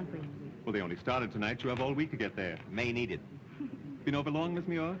races, aren't we? Well, they only started tonight. You have all week to get there. May need it. Been over long, Miss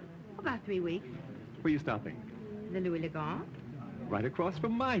Muir? About 3 weeks. Where are you stopping? The Louis Le Grand. Right across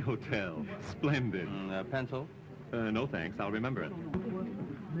from my hotel. Splendid. Pencil? No, thanks. I'll remember it.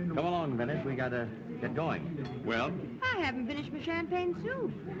 Come along, Venice. We gotta get going. Well, I haven't finished my champagne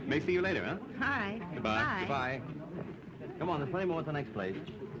soup. may see you later, huh? All right. Goodbye. Bye. Goodbye. Come on, there's plenty more at the next place.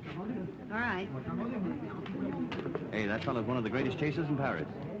 All right. Hey, that fellow's one of the greatest chasers in Paris.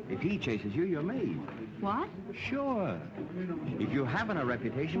 If he chases you, you're made. What? Sure. If you haven't a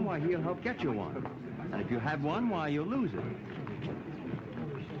reputation, why, he'll help get you one. And if you have one, why, you'll lose it.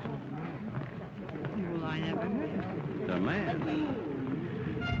 Well, I never heard. The man.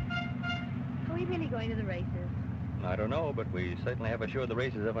 Are we really going to the races? I don't know, but we certainly have assured the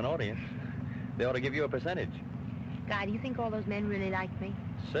races of an audience. They ought to give you a percentage. Guy, do you think all those men really like me?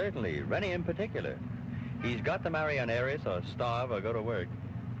 Certainly. Rennie in particular. He's got to marry an heiress or starve or go to work.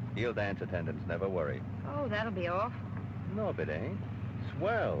 He'll dance attendance, never worry. Oh, that'll be off. No, if it ain't.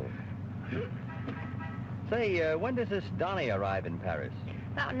 Swell. Say, when does this Donnie arrive in Paris?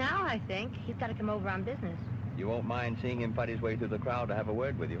 About now, I think. He's got to come over on business. You won't mind seeing him fight his way through the crowd to have a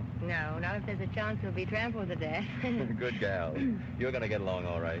word with you? No, not if there's a chance he'll be trampled to death. Good gal. You're going to get along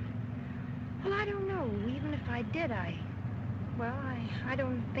all right. Well, I don't know. Even if I did, I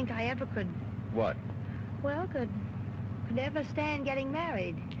don't think I ever could, What? well, could ever stand getting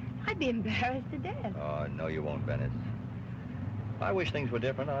married. I'd be embarrassed to death. Oh, no, you won't, Venice. I wish things were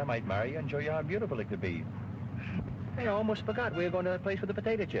different. I might marry you and show you how beautiful it could be. Hey, I almost forgot. We were going to that place with the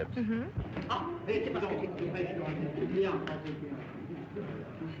potato chips. Mm-hmm.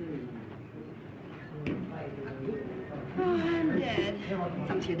 Oh, I'm dead.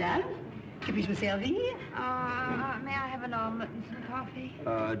 Monsieur Dalle, que puis-je vous servir? May I have an omelet and some coffee?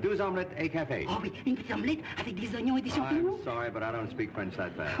 2 omelettes et café. Oh oui, une petite omelette avec des oignons et des champignons. I'm sorry, but I don't speak French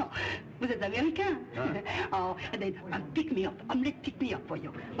that fast. Oh, vous êtes américain? Huh. Oh, then pick me up. Omelette pick me up for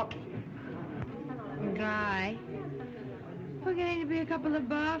you. Okay. Guy, we're getting to be a couple of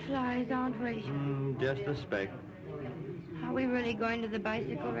barflies, aren't we? Just a speck. Are we really going to the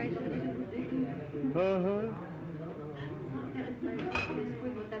bicycle races? Uh-huh.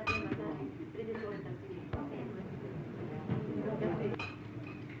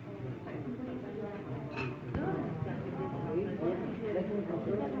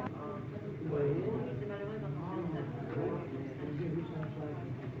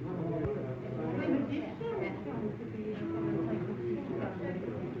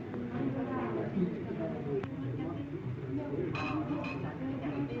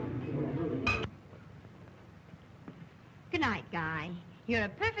 Good night, Guy. You're a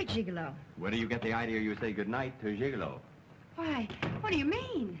perfect gigolo. Where do you get the idea you say goodnight to Gigolo? Why, what do you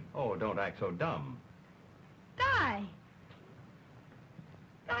mean? Oh, don't act so dumb. Guy!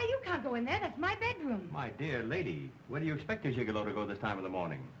 Guy, you can't go in there. That's my bedroom. My dear lady, where do you expect your Gigolo to go this time of the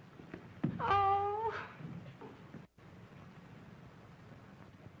morning? Oh.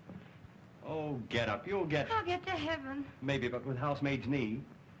 Oh, get up. You'll get... I'll get to heaven. Maybe, but with housemaid's knee.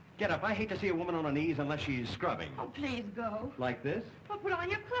 Get up. I hate to see a woman on her knees unless she's scrubbing. Oh, please go. Like this? Well, put on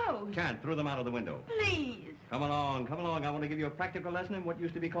your clothes. Can't. Throw them out of the window. Please. Come along, come along. I want to give you a practical lesson in what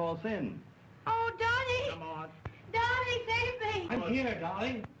used to be called sin. Oh, Donnie! Come on. Donnie, save me! I'm here,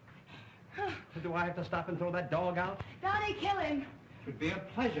 darling. Do I have to stop and throw that dog out? Donnie, kill him. Should be a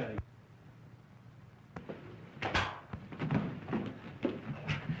pleasure.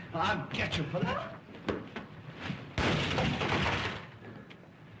 I'll get you for that.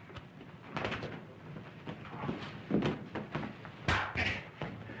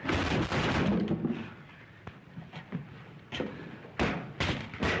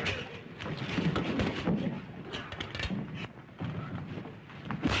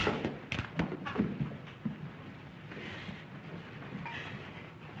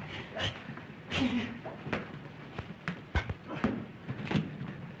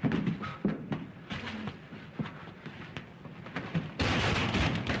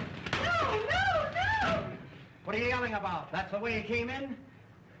 What are you yelling about? That's the way he came in?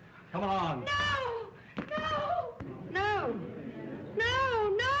 Come along. No! No! No! No!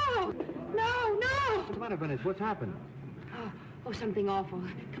 No! No! No! What's the matter, Venice? What's happened? Oh, something awful.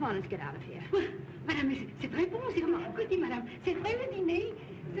 Come on, let's get out of here. Madame, c'est très bon, c'est vraiment... Écoutez, madame, c'est vrai le dîner.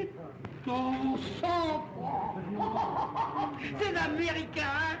 C'est... Non, sang froid. C'est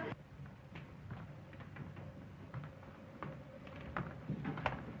américain.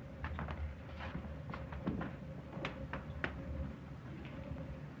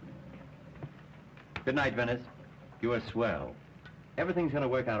 Good night, Venice. You're swell. Everything's going to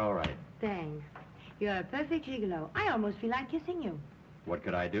work out all right. Thanks. You're a perfect gigolo. I almost feel like kissing you. What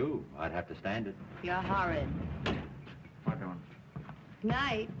could I do? I'd have to stand it. You're horrid. What on?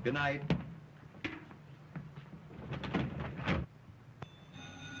 Night. Good night.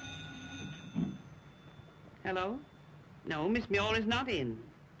 Hello? No, Miss Muir is not in.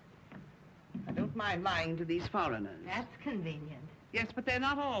 I don't mind lying to these foreigners. That's convenient. Yes, but they're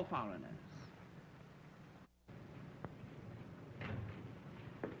not all foreigners.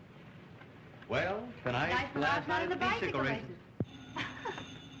 Well, tonight's Guys the from last outside night of of the the bicycle bicycle race. races.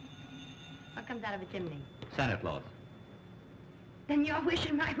 What comes out of a chimney? Santa Claus. Then your wish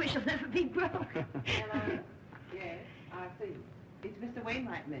and my wish will never be broke. Hello? Yes, I see. It's Mr.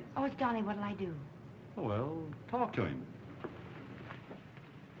 Wainwright, miss. Oh, it's Donnie. What'll I do? Oh, well, talk to him.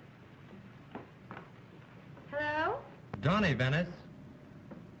 Hello? Donnie, Venice.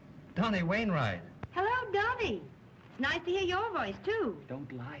 Donnie Wainwright. Hello, Donnie. It's nice to hear your voice, too. Don't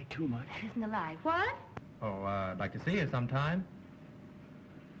lie too much. That isn't a lie. What? Oh, I'd like to see you sometime.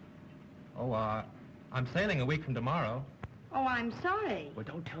 Oh, I'm sailing a week from tomorrow. Oh, I'm sorry. Well,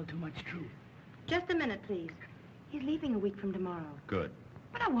 don't tell too much truth. Just a minute, please. He's leaving a week from tomorrow. Good.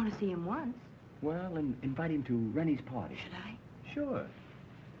 But I want to see him once. Well, invite him to Rennie's party. Should I? Sure.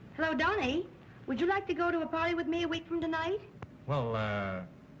 Hello, Donnie. Would you like to go to a party with me a week from tonight? Well,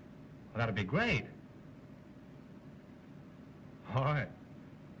 that'd be great. All right.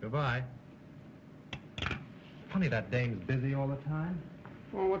 Goodbye. Funny that dame's busy all the time.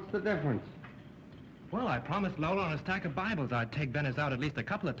 Well, what's the difference? Well, I promised Lola on a stack of Bibles I'd take Venice out at least a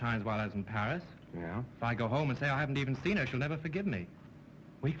couple of times while I was in Paris. Yeah? If I go home and say I haven't even seen her, she'll never forgive me.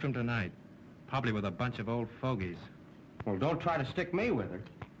 Week from tonight. Probably with a bunch of old fogies. Well, don't try to stick me with her.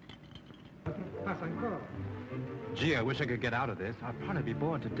 Gee, I wish I could get out of this. I'd probably be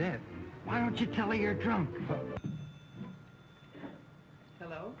bored to death. Why don't you tell her you're drunk?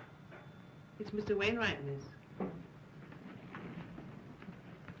 Hello? It's Mr. Wainwright, miss.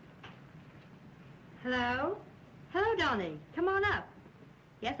 Hello? Hello, Donnie. Come on up.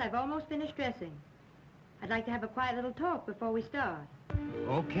 Yes, I've almost finished dressing. I'd like to have a quiet little talk before we start.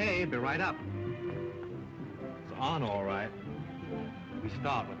 Okay, be right up. It's on, all right. We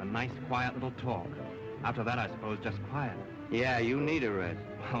start with a nice, quiet little talk. After that, I suppose, just quiet. Yeah, you need a rest.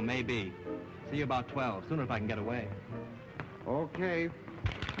 Well, maybe. See you about 12, sooner if I can get away. Okay.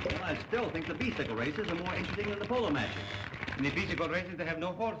 Well, I still think the bicycle races are more interesting than the polo matches. In the bicycle races, they have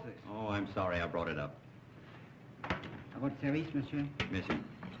no horses. Oh, I'm sorry I brought it up. À votre service, monsieur. Missy.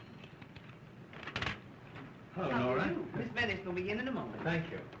 Hello, Nora. Miss Venice will be in a moment. Thank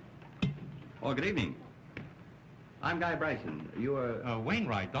you. Oh, good evening. I'm Guy Bryson. You are...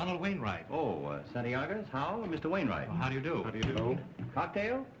 Wainwright, Donald Wainwright. Oh, Santiago's? How? Mr. Wainwright. Well, how do you do? How do you do?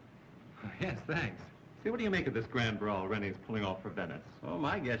 Cocktail? Yes, thanks. See, what do you make of this grand brawl Rennie's pulling off for Venice? Oh,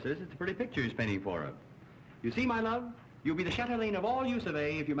 my guess is it's a pretty picture he's painting for her. You see, my love, you'll be the chatelaine of all you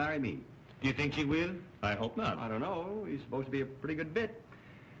survey if you marry me. Do you think she will? I hope not. I don't know. He's supposed to be a pretty good bit.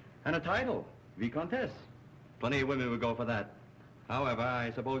 And a title, Vicomtesse. Plenty of women would go for that. However,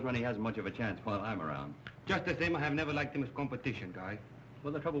 I suppose Rennie hasn't much of a chance while I'm around. Just the same, I have never liked him as competition, Guy.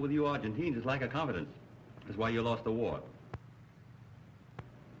 Well, the trouble with you Argentines is lack of confidence. That's why you lost the war.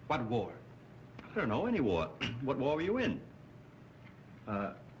 What war? I don't know, any war. What war were you in?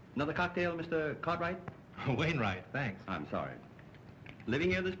 Another cocktail, Mr. Cartwright? Wainwright, thanks. I'm sorry.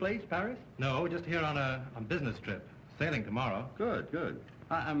 Living here this place, Paris? No, just here on a business trip. Sailing tomorrow. Good, good.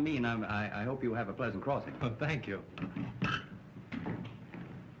 I hope you have a pleasant crossing. Oh, thank you.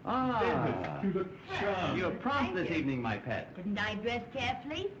 Ah, You look charming. you're prompt this evening, my pet. Didn't I dress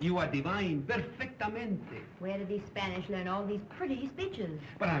carefully? You are divine, perfectamente. Where did these Spanish learn all these pretty speeches?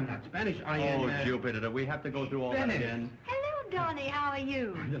 But I'm not Spanish, I Oh, am... Jupiter, do we have to go through all that Venice. again? Hello, Donnie. How are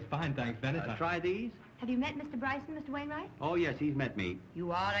you? Just fine, thanks, Venice. Try these? Have you met Mr. Bryson, Mr. Wainwright? Oh, yes, he's met me.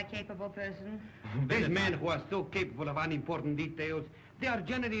 You are a capable person. These men who are so capable of unimportant details, they are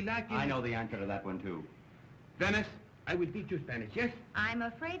generally lacking... I know the answer to that one, too. Venice, I will teach you Spanish, yes? I'm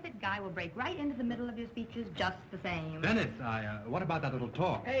afraid that Guy will break right into the middle of your speeches just the same. Venice, what about that little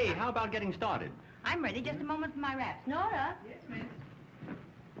talk? Hey, how about getting started? I'm ready. Just a moment for my wraps. Nora? Yes, miss.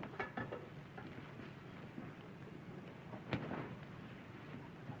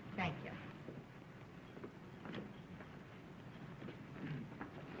 Thank you.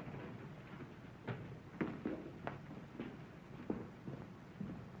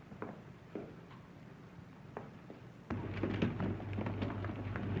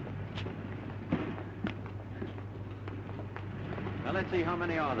 Now, let's see, how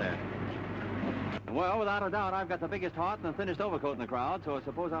many are there? Well, without a doubt, I've got the biggest heart and the thinnest overcoat in the crowd, so I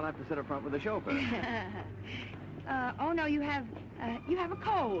suppose I'll have to sit up front with the chauffeur. Oh, no, you have a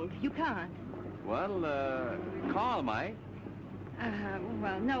cold. You can't. Well, Carl might.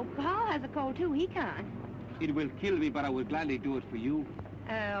 Well, no, Paul has a cold, too. He can't. It will kill me, but I will gladly do it for you.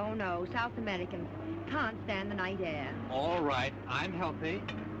 Oh, no, South Americans can't stand the night air. All right, I'm healthy.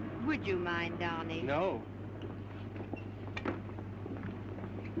 Would you mind, Donnie? No.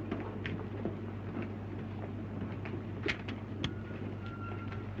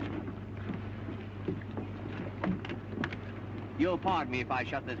 You'll pardon me if I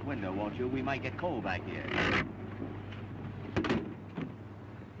shut this window, won't you? We might get cold back here.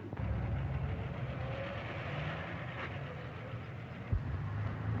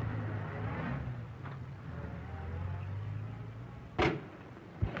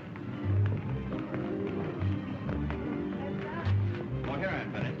 Oh, here I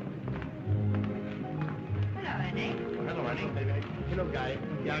am, Benny. Hello, Ernie. Hello, Rennie. Hello, Guy.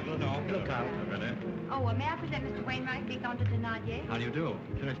 Santiago, no. Hello, Carl. Oh, may I present Mr. Wainwright, Vicomte de Thénardier? How do you do?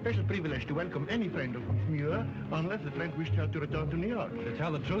 It's a special privilege to welcome any friend of Muir, unless the friend wishes her to return to New York. To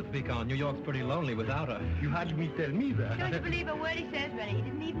tell the truth, Vicomte, New York's pretty lonely without her. You had me tell me that. Don't you believe a word he says, Rennie? He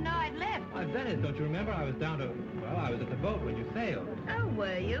didn't even know I'd left. Why, Venice, don't you remember? I was down to... Well, I was at the boat when you sailed. Oh,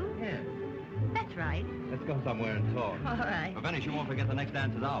 were you? Yes. That's right. Let's go somewhere and talk. All right. Well, Benny, you won't forget the next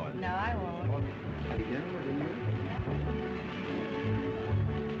dance is ours. No, I won't.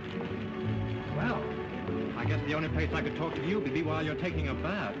 Well, I guess the only place I could talk to you would be while you're taking a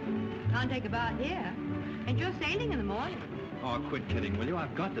bath. Can't take a bath here. And you're sailing in the morning. Oh, quit kidding, will you?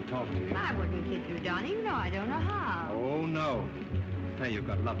 I've got to talk to you. I wouldn't kid you, Donnie. You know I don't know how. Oh, no. Say, you've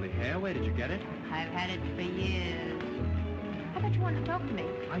got lovely hair. Where did you get it? I've had it for years. I thought you wanted to talk to me.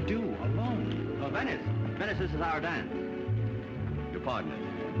 I do, alone. Oh, Venice. Venice, this is our dance. Your partner.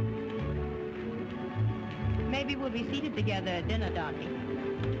 Maybe we'll be seated together at dinner, Donnie.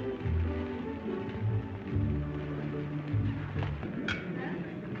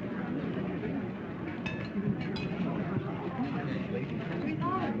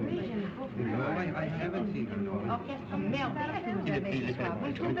 I haven't seen her. Orchestre merveilleux. Vous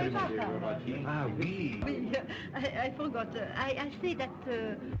ne trouvez pas ça? Ah, oui. I forgot. I say that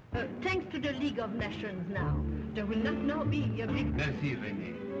thanks to the League of Nations now, there will not now be a big... Merci,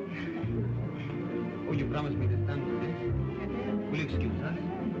 René. Oh, you promised me to stand for this. Will you excuse us?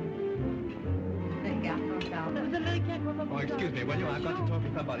 Oh, excuse me, will you? I've got to talk to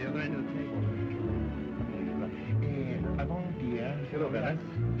somebody at the other end of the table. Avant dear. Hello, Venice.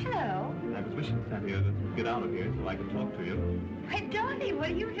 Hello. I was wishing, Sandra, to get out of here so I could talk to you. Why, Donnie, what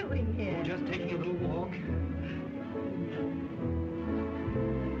are you doing here? Oh, just taking a little walk.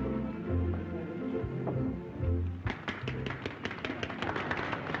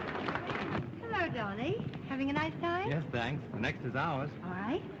 Hello, Donnie. Having a nice time? Yes, thanks. The next is ours. All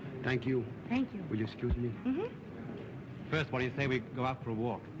right. Thank you. Thank you. Will you excuse me? Mm-hmm. First, what do you say we go out for a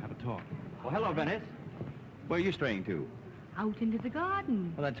walk, have a talk? Well, hello, Venice. Where are you straying to? Out into the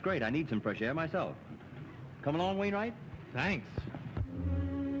garden. Well, that's great. I need some fresh air myself. Come along, Wainwright. Thanks.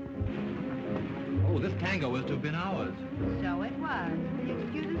 Oh, this tango was to have been ours. So it was. Will you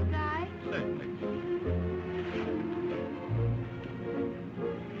excuse us, Guy? Certainly.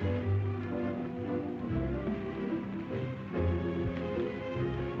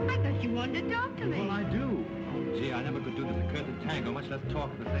 I thought you wanted to talk to me. Well, I do. Oh, gee, I never could do this accursed tango, much less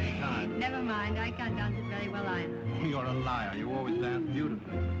talk at the same time. Never mind. I can't dance it very well either. Oh, you're a liar. You always dance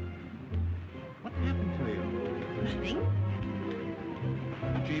beautifully. What happened to you? Nothing.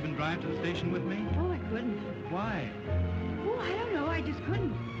 Did you even drive to the station with me? Oh, I couldn't. Why? Oh, I don't know. I just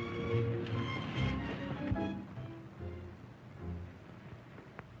couldn't.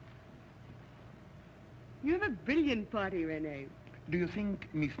 You have a brilliant party, Renee. Do you think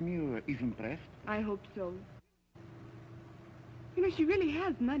Miss Muir is impressed? I hope so. You know, she really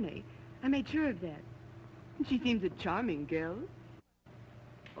has money. I made sure of that. And she seems a charming girl.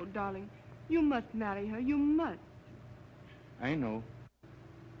 Oh, darling, you must marry her. You must. I know.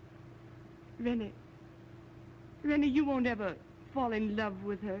 Renee, you won't ever fall in love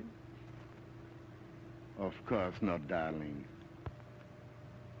with her. Of course not, darling.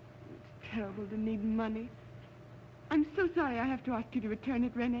 It's terrible to need money. I'm so sorry I have to ask you to return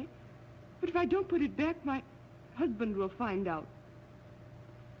it, Renee. But if I don't put it back, my husband will find out.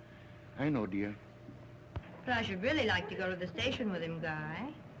 I know, dear. But I should really like to go to the station with him, Guy.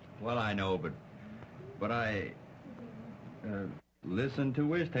 Well, I know, but I... listen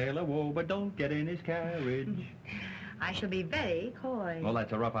to his tale of woe, but don't get in his carriage. I shall be very coy. Well,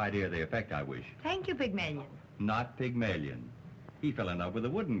 that's a rough idea of the effect I wish. Thank you, Pygmalion. Not Pygmalion. He fell in love with a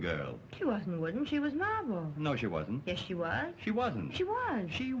wooden girl. She wasn't wooden. She was marble. No, she wasn't. Yes, she was. She wasn't. She was.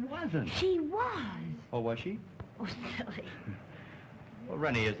 She wasn't. She was. Oh, was she? Oh, silly. Well,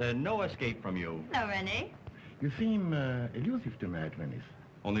 Rennie, is there no escape from you? No, Rennie. You seem elusive tonight, Venice.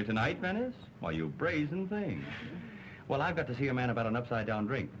 Only tonight, Venice? Why, you brazen thing. Well, I've got to see a man about an upside-down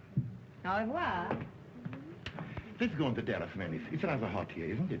drink. Au revoir. Let's go on the terrace, Venice. It's rather hot here,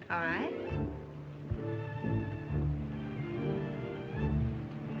 isn't it? All right.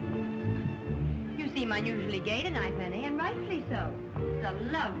 You seem unusually gay tonight, Rennie, and rightfully so. It's a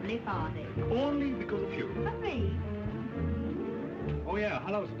lovely party. Only because of you. For me. Oh, yeah.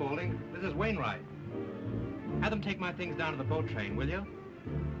 Hello, Spaulding. This is Wainwright. Have them take my things down to the boat train, will you?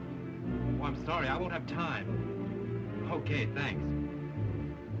 Oh, I'm sorry. I won't have time. Okay, thanks.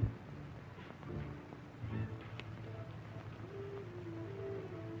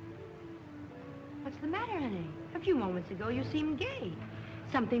 What's the matter, Rennie? A few moments ago, you seemed gay.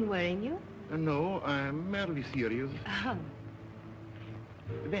 Something worrying you? No, I'm merely serious. Oh.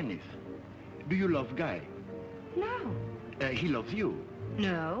 Venice, do you love Guy? No. He loves you.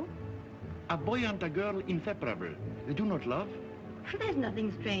 No. A boy and a girl inseparable. They do not love? There's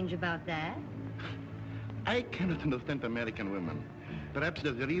nothing strange about that. I cannot understand American women. Perhaps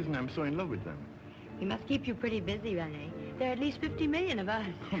that's the reason I'm so in love with them. We must keep you pretty busy, Rennie. There are at least 50 million of us.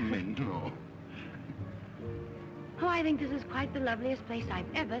 Oh, men, no. Oh, I think this is quite the loveliest place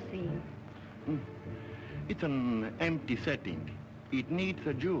I've ever seen. It's an empty setting. It needs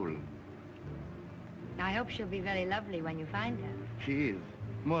a jewel. I hope she'll be very lovely when you find her. She is.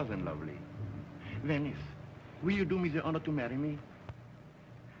 More than lovely. Venice, will you do me the honor to marry me?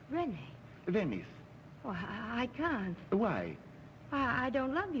 Rennie? Venice. Oh, I can't. Why? I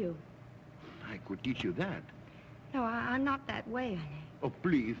don't love you. I could teach you that. No, I'm not that way, Rennie. Oh,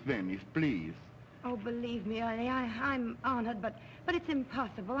 please, Venice, please. Oh, believe me, Rennie, I'm honored, but it's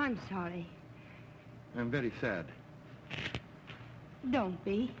impossible. I'm sorry. I'm very sad. Don't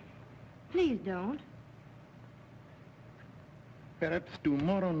be. Please don't. Perhaps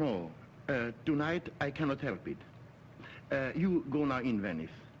tomorrow, no. Tonight, I cannot help it. You go now in Venice.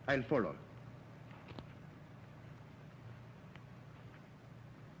 I'll follow.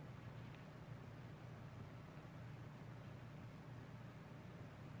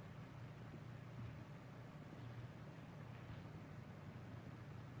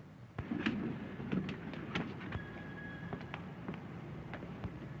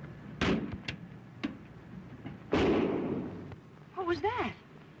 What was that?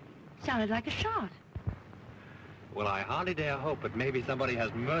 Sounded like a shot. Well, I hardly dare hope that maybe somebody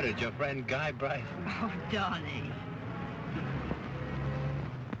has murdered your friend Guy Bryson. Oh, Donnie.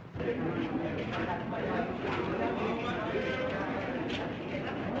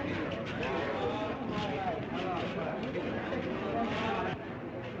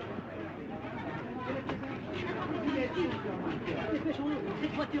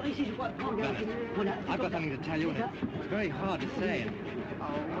 I've got something to tell you, and it's very hard to say.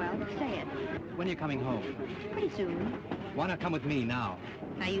 Oh, well, say it. When are you coming home? Pretty soon. Why not come with me now?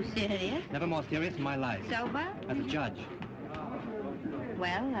 Are you serious? Never more serious in my life. Sober? As a judge.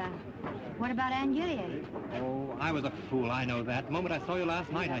 Well, what about Anne Gillier? Oh, I was a fool, I know that. The moment I saw you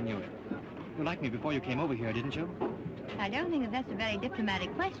last night, I knew it. You liked me before you came over here, didn't you? I don't think that that's a very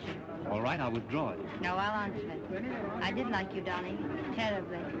diplomatic question. All right, I'll withdraw it. No, I'll answer it. I did like you, Donnie.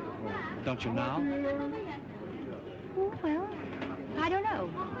 Terribly. Don't you now? Oh, well, I don't know.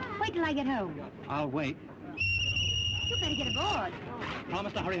 Wait till I get home. I'll wait. You better get aboard.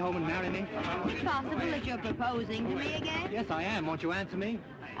 Promise to hurry home and marry me? It's possible that you're proposing to me again? Yes, I am. Won't you answer me?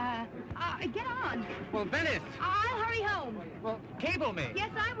 Get on. Well, Venice! I'll hurry home. Well, cable me.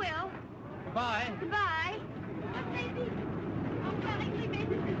 Yes, I will. Goodbye. Goodbye.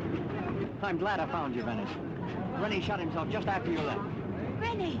 I'm glad I found you, Venice. Rennie shot himself just after you left.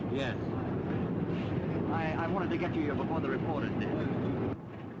 Rennie. Yes. I wanted to get you here before the reporters did.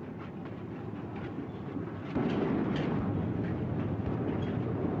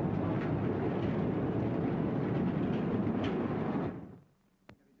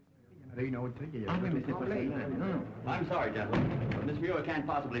 I'm sorry, gentlemen, but Miss Muir can't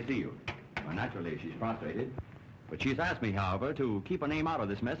possibly see you. Well, naturally, she's prostrated. But she's asked me, however, to keep her name out of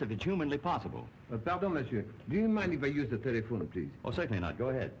this mess if it's humanly possible. Pardon, monsieur. Do you mind if I use the telephone, please? Oh, certainly not. Go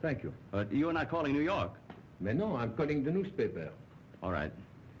ahead. Thank you. But you're not calling New York. Mais non, I'm calling the newspaper. All right.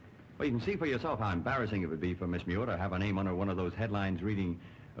 Well, you can see for yourself how embarrassing it would be for Miss Muir to have her name under one of those headlines reading,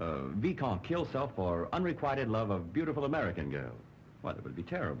 Vicomte kills self for unrequited love of beautiful American girl. Well, it would be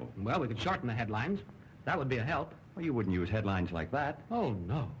terrible. Well, we could shorten the headlines. That would be a help. Well, you wouldn't use headlines like that. Oh,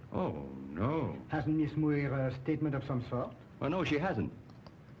 no. Oh, no. Hasn't Miss Muir a statement of some sort? Well, no, she hasn't.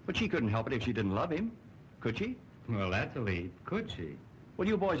 But she couldn't help it if she didn't love him. Could she? Well, that's a lead. Could she? Well,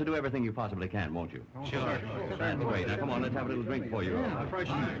 you boys will do everything you possibly can, won't you? Sure. That's great. Now, come on, let's have a little drink for you.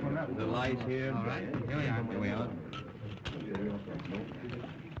 The lights here. All right. Here we are. Here we are.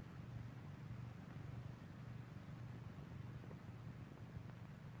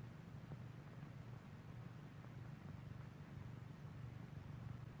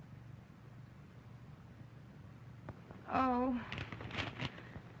 Oh,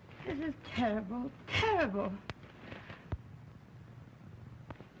 this is terrible, terrible.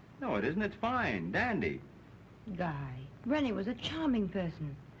 No, it isn't. It's fine. Dandy. Guy. Rennie was a charming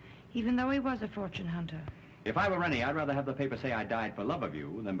person, even though he was a fortune hunter. If I were Rennie, I'd rather have the paper say I died for love of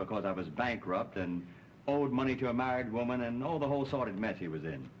you than because I was bankrupt and owed money to a married woman and the whole sordid mess he was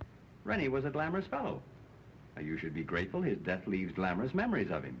in. Rennie was a glamorous fellow. Now, you should be grateful his death leaves glamorous memories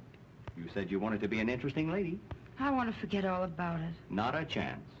of him. You said you wanted to be an interesting lady. I want to forget all about it. Not a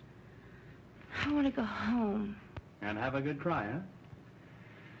chance. I want to go home. And have a good cry, huh?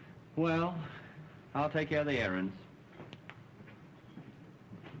 Well, I'll take care of the errands.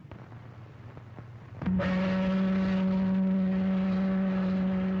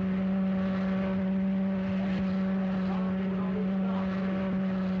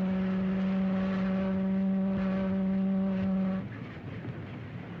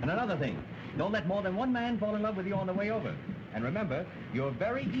 And another thing, don't let more than one man fall in love with you on the way over. And remember, you're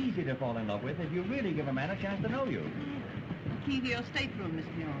very easy to fall in love with if you really give a man a chance to know you. Key to your stateroom, Miss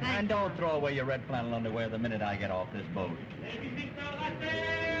Muir. And don't throw away your red flannel underwear the minute I get off this boat.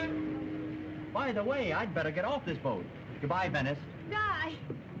 By the way, I'd better get off this boat. Goodbye, Venice. Guy!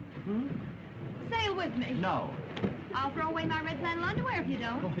 Sail with me. No. I'll throw away my red flannel underwear if you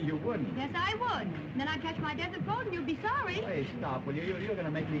don't. Oh, you wouldn't. Yes, I would. Then I'd catch my desert boat and you'd be sorry. Hey, stop, will you? You're going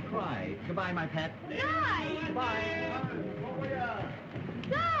to make me cry. Goodbye, my pet. Guy! Goodbye.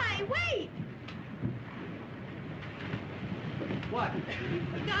 Guy, wait! What?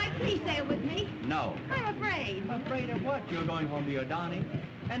 Guy, please sail with me. No. I'm afraid. Afraid of what? You're going home to your Donnie.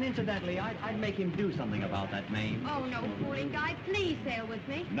 And incidentally, I'd make him do something about that Maine. Oh, no fooling, Guy. Please sail with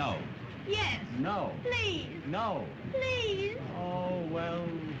me. No. Yes. No. Please. No. Please. Oh, well...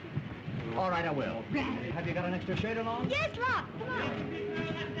 All right, I will. Have you got an extra shirt along? Yes, look. Come on.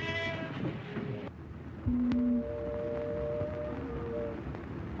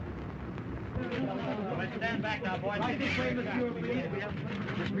 Stand back now, boys. Right this way, Miss Muir, please.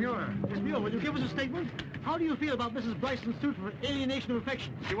 Miss Muir. Miss Muir, will you give us a statement? How do you feel about Mrs. Bryson's suit for alienation of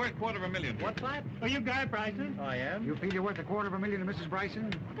affection? She worth $250,000. What's that? Are you Guy Bryson? I am. You feel you're worth $250,000 to Mrs.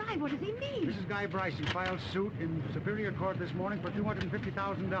 Bryson? Guy, what does he mean? Mrs. Guy Bryson filed suit in Superior Court this morning for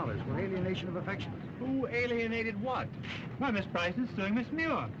 $250,000 for alienation of affection. Who alienated what? Why, Miss Bryson's suing Miss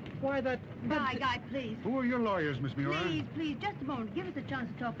Muir. Why, that... Guy, please. Who are your lawyers, Miss Muir? Please, just a moment. Give us a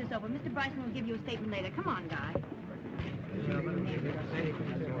chance to talk this over. Mr. Bryson will give you a statement later. Come on, Guy.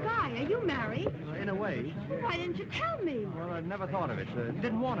 Guy, are you married? In a way. Why didn't you tell me? Well, I'd never thought of it.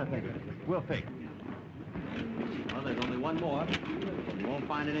 Didn't want to think of it. We'll fix. Well, there's only one more. You won't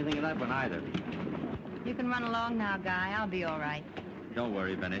find anything in that one either. You can run along now, Guy. I'll be all right. Don't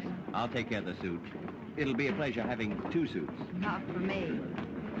worry, Venice. I'll take care of the suit. It'll be a pleasure having two suits. Not for me.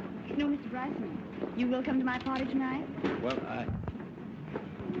 No, Mr. Bryson, you will come to my party tonight? Well,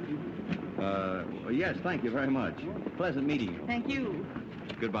 yes, thank you very much. Pleasant meeting you. Thank you.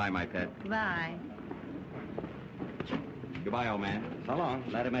 Goodbye, my pet. Bye. Goodbye, old man. So long.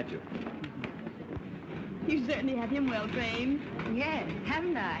 Glad I met you. You certainly have him well trained. Yes,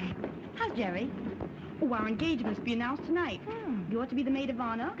 haven't I? How's Jerry? Oh, our engagement's be announced tonight. You ought to be the maid of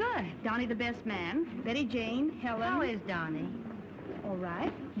honor. Good. Donnie the best man. Betty Jane, Helen. How is Donnie? All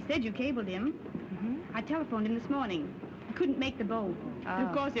right. He said you cabled him. I telephoned him this morning. He couldn't make the boat. And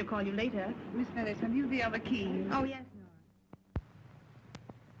of course, he'll call you later. Miss Venice, have you the other keys? Oh, yes,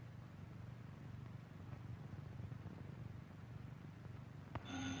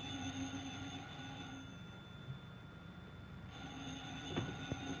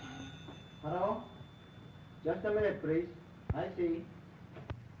 Hello? Just a minute, please. I see.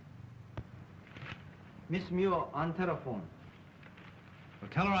 Miss Muir on telephone. Well,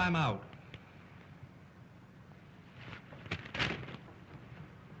 tell her I'm out.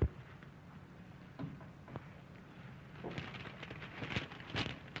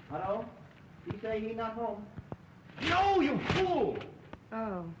 Hello? He say he not home. No, you fool!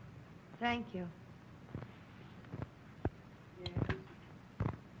 Oh, thank you.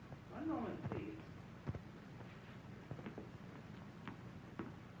 One moment, please.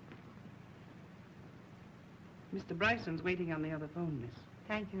 Mr. Bryson's waiting on the other phone, miss.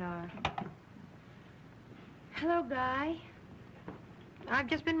 Thank you, Nora. Hello, Guy. I've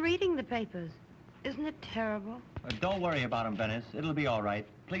just been reading the papers. Isn't it terrible? Don't worry about him, Venice. It'll be all right.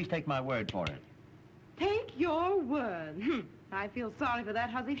 Please take my word for it. Take your word. I feel sorry for that,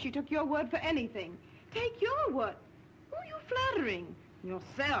 Huzzy, if she took your word for anything. Take your word. Who are you flattering?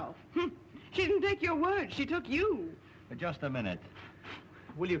 Yourself. She didn't take your word. She took you. Just a minute.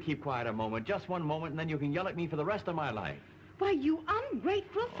 Will you keep quiet a moment? Just one moment, and then you can yell at me for the rest of my life. Why, you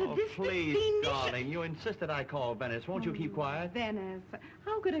ungrateful, sadistic, Please, fiendish... darling. You insisted I call Venice. Won't you keep quiet? Venice.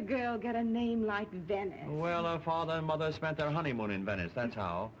 How could a girl get a name like Venice? Well, her father and mother spent their honeymoon in Venice. That's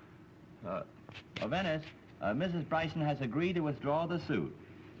how. Venice, Mrs. Bryson has agreed to withdraw the suit.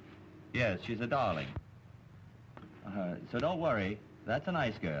 Yes, she's a darling. So don't worry. That's a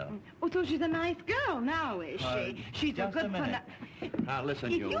nice girl. Oh, so she's a nice girl now, is she? She's a just good... a minute. Now,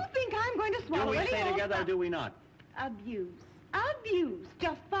 listen, If you think I'm going to swallow do we any stay more together or stuff- do we not? Abuse. Abuse.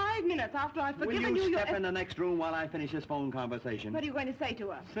 Just 5 minutes after I've Will forgiven you you step your... in the next room while I finish this phone conversation? What are you going to say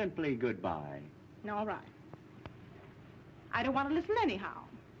to us? Simply goodbye. No, all right. I don't want to listen anyhow.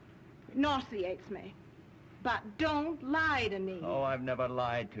 It nauseates me. But don't lie to me. Oh, I've never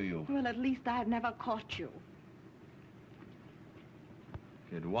lied to you. Well, at least I've never caught you.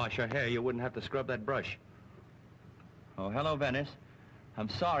 If you'd wash your hair, you wouldn't have to scrub that brush. Oh, hello, Venice. I'm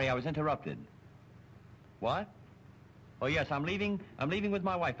sorry I was interrupted. What? Oh, yes, I'm leaving with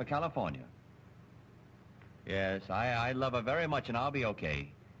my wife for California. Yes, I love her very much, and I'll be okay.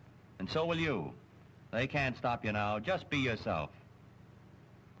 And so will you. They can't stop you now. Just be yourself.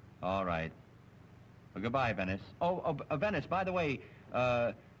 All right. Well, goodbye, Venice. Oh, Venice, by the way,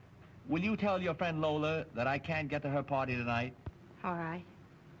 will you tell your friend Lola that I can't get to her party tonight? All right.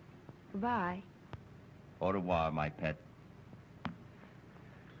 Goodbye. Au revoir, my pet.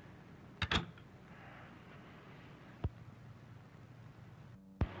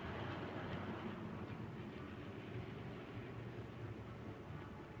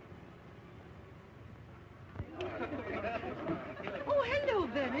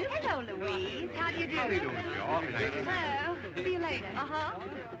 Louise. Hello, Louise. How do you do? How do you do, Joe? Hello. See you later. Uh-huh.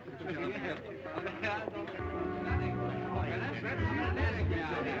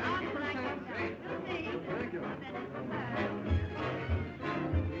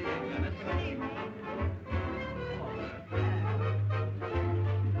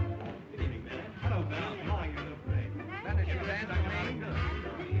 Hello, Val. How are you? Venice, you dance with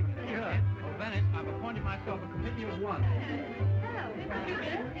me? Sure. Venice, I've appointed myself a committee of one.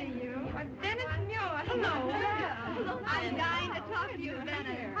 Dennis Muir. Hello. I'm dying to talk to you,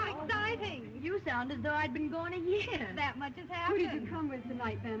 Dennis. How exciting. You sound as though I'd been gone a year. That much has Who happened. did you come with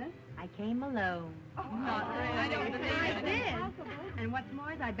tonight, Venice? I came alone. Not really. I don't believe I it. did. And what's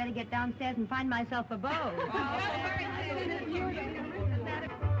more is I'd better get downstairs and find myself a beau.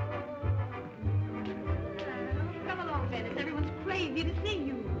 Come along, Dennis. Everyone's crazy to see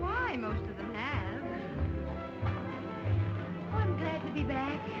you. Why? Most of them have. Oh, I'm glad to be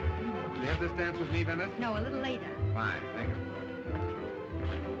back. You have this dance with me, Venice? No, a little later. Fine, thank you.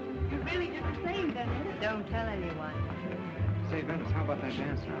 You're really just the same, Dennis. Don't tell anyone. Say, Venice, how about that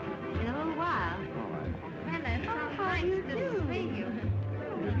dance now? In a little while. All right. Dennis, how nice to see you.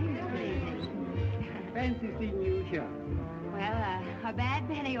 Fancy seeing you here. Well, a bad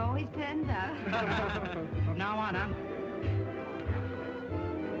penny always turns up. From now on, huh?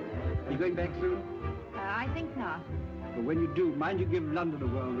 You going back soon? I think not. But when you do, mind you give London a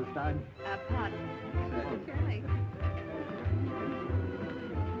whirl this time. Pardon. Okay.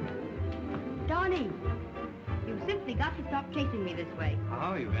 Donnie, you've simply got to stop chasing me this way.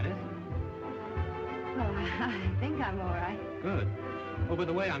 How are you, Venice? Well, I think I'm all right. Good. Oh, by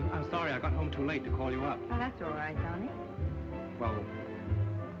the way, I'm sorry I got home too late to call you up. Oh, that's all right, Donnie. Well,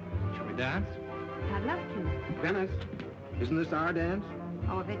 shall we dance? I'd love to. Venice, isn't this our dance?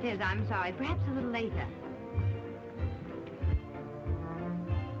 Oh, if it is, I'm sorry. Perhaps a little later.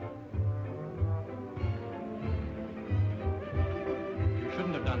 You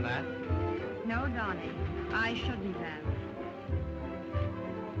shouldn't have done that. No, Donnie, I shouldn't have.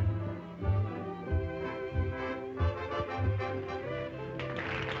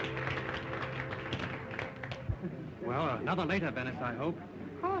 Well, another later, Venice, I hope.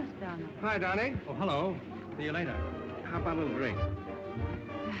 Of course, Donnie. Hi, Donnie. Oh, hello. See you later. How about a little drink?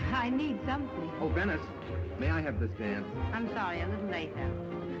 I need something. Oh, Venice, may I have this dance? I'm sorry, a little later.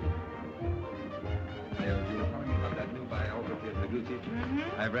 You were telling me about that new biography of Debussy?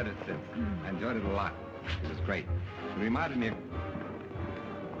 Mm-hmm. I've read it since. I enjoyed it a lot. It was great. It reminded me of...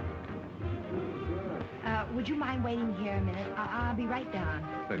 Would you mind waiting here a minute? I'll be right down.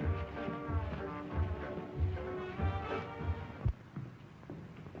 Certainly.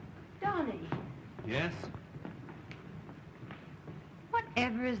 Donnie, Yes?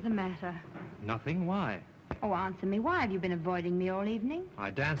 whatever is the matter? Nothing? Why? Oh, answer me. Why have you been avoiding me all evening? I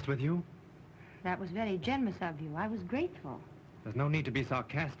danced with you. That was very generous of you. I was grateful. There's no need to be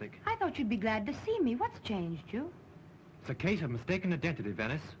sarcastic. I thought you'd be glad to see me. What's changed you? It's a case of mistaken identity,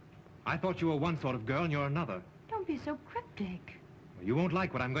 Venice. I thought you were one sort of girl and you're another. Don't be so cryptic. You won't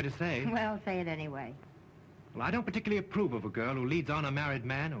like what I'm going to say. Well, say it anyway. Well, I don't particularly approve of a girl who leads on a married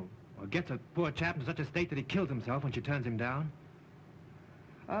man or gets a poor chap in such a state that he kills himself when she turns him down.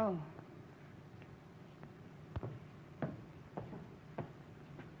 Oh.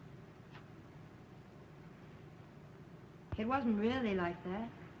 It wasn't really like that.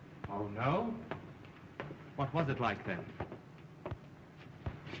 Oh, no? What was it like then?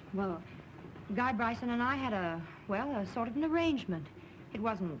 Well, Guy Bryson and I had a sort of an arrangement. It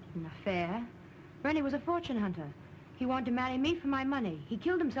wasn't an affair. Bernie was a fortune hunter. He wanted to marry me for my money. He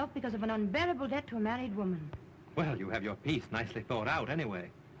killed himself because of an unbearable debt to a married woman. Well, you have your piece nicely thought out anyway.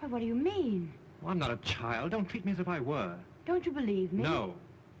 Well, what do you mean? Well, I'm not a child. Don't treat me as if I were. Don't you believe me? No.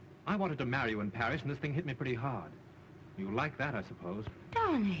 I wanted to marry you in Paris, and this thing hit me pretty hard. You like that, I suppose.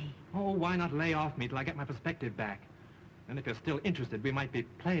 Donnie. Oh, why not lay off me till I get my perspective back? And if you're still interested, we might be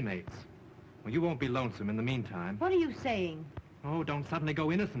playmates. Well, you won't be lonesome in the meantime. What are you saying? Oh, don't suddenly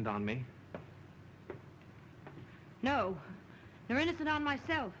go innocent on me. No. You're innocent on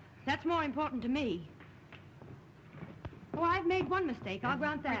myself. That's more important to me. Oh, I've made one mistake. I'll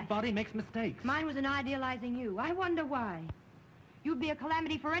grant that. Everybody makes mistakes. Mine was in idealizing you. I wonder why. You'd be a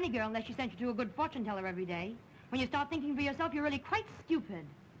calamity for any girl unless she sent you to a good fortune teller every day. When you start thinking for yourself, you're really quite stupid.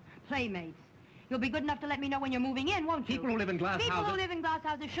 Playmates. You'll be good enough to let me know when you're moving in, won't you? People who live in glass People houses... who live in glass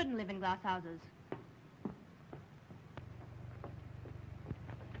houses shouldn't live in glass houses.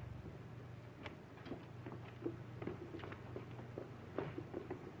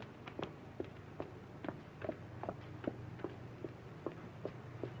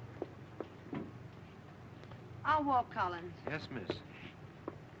 I'll walk, Collins. Yes, miss.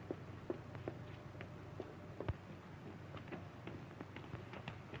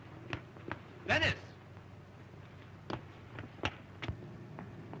 Venice!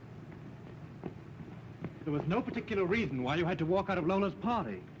 There was no particular reason why you had to walk out of Lola's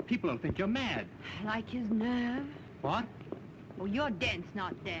party. People will think you're mad. Like his nerve. What? Oh, you're dense,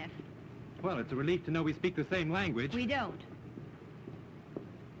 not deaf. Well, it's a relief to know we speak the same language. We don't.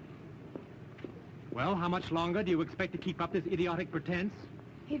 Well, how much longer do you expect to keep up this idiotic pretense?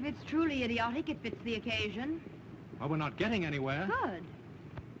 If it's truly idiotic, it fits the occasion. Well, we're not getting anywhere. Good.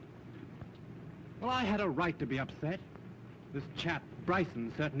 Well, I had a right to be upset. This chap,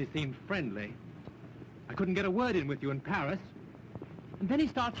 Bryson, certainly seemed friendly. I couldn't get a word in with you in Paris. And then he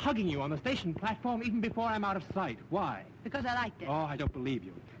starts hugging you on the station platform even before I'm out of sight. Why? Because I liked it. Oh, I don't believe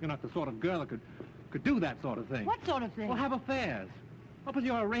you. You're not the sort of girl that could do that sort of thing. What sort of thing? Well, have affairs. What was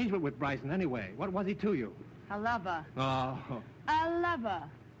your arrangement with Bryson anyway? What was he to you? A lover. Oh. A lover.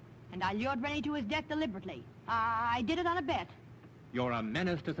 And I lured Rennie to his death deliberately. I did it on a bet. You're a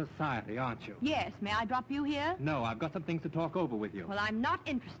menace to society, aren't you? Yes. May I drop you here? No, I've got some things to talk over with you. Well, I'm not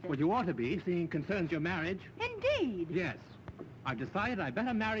interested. Well, you ought to be, seeing it concerns your marriage. Indeed. Yes. I've decided I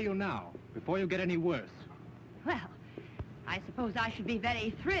better marry you now, before you get any worse. Well, I suppose I should be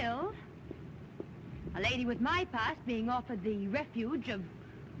very thrilled. A lady with my past being offered the refuge of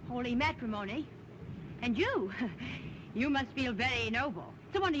holy matrimony. And you, you must feel very noble.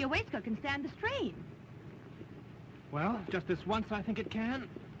 So wonder your waistcoat can stand the strain. Well, just this once I think it can.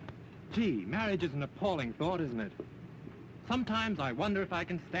 Gee, marriage is an appalling thought, isn't it? Sometimes I wonder if I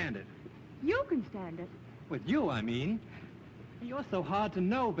can stand it. You can stand it. With you, I mean. You're so hard to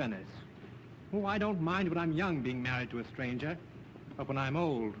know, Venice. Oh, I don't mind when I'm young being married to a stranger. But when I'm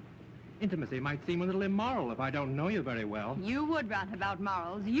old, intimacy might seem a little immoral if I don't know you very well. You would rant about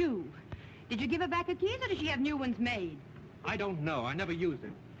morals, you. Did you give her back her keys or did she have new ones made? I don't know. I never used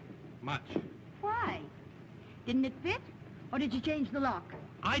it. Much. Why? Didn't it fit? Or did you change the lock?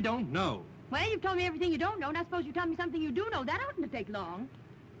 I don't know. Well, you've told me everything you don't know. Now suppose you tell me something you do know. That oughtn't to take long.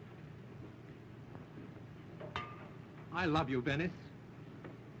 I love you, Venice.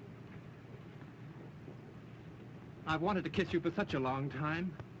 I've wanted to kiss you for such a long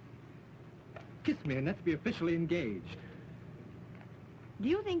time. Kiss me and let's be officially engaged. Do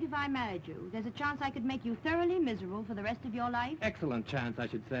you think if I married you, there's a chance I could make you thoroughly miserable for the rest of your life? Excellent chance, I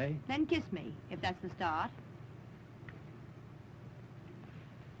should say. Then kiss me, if that's the start.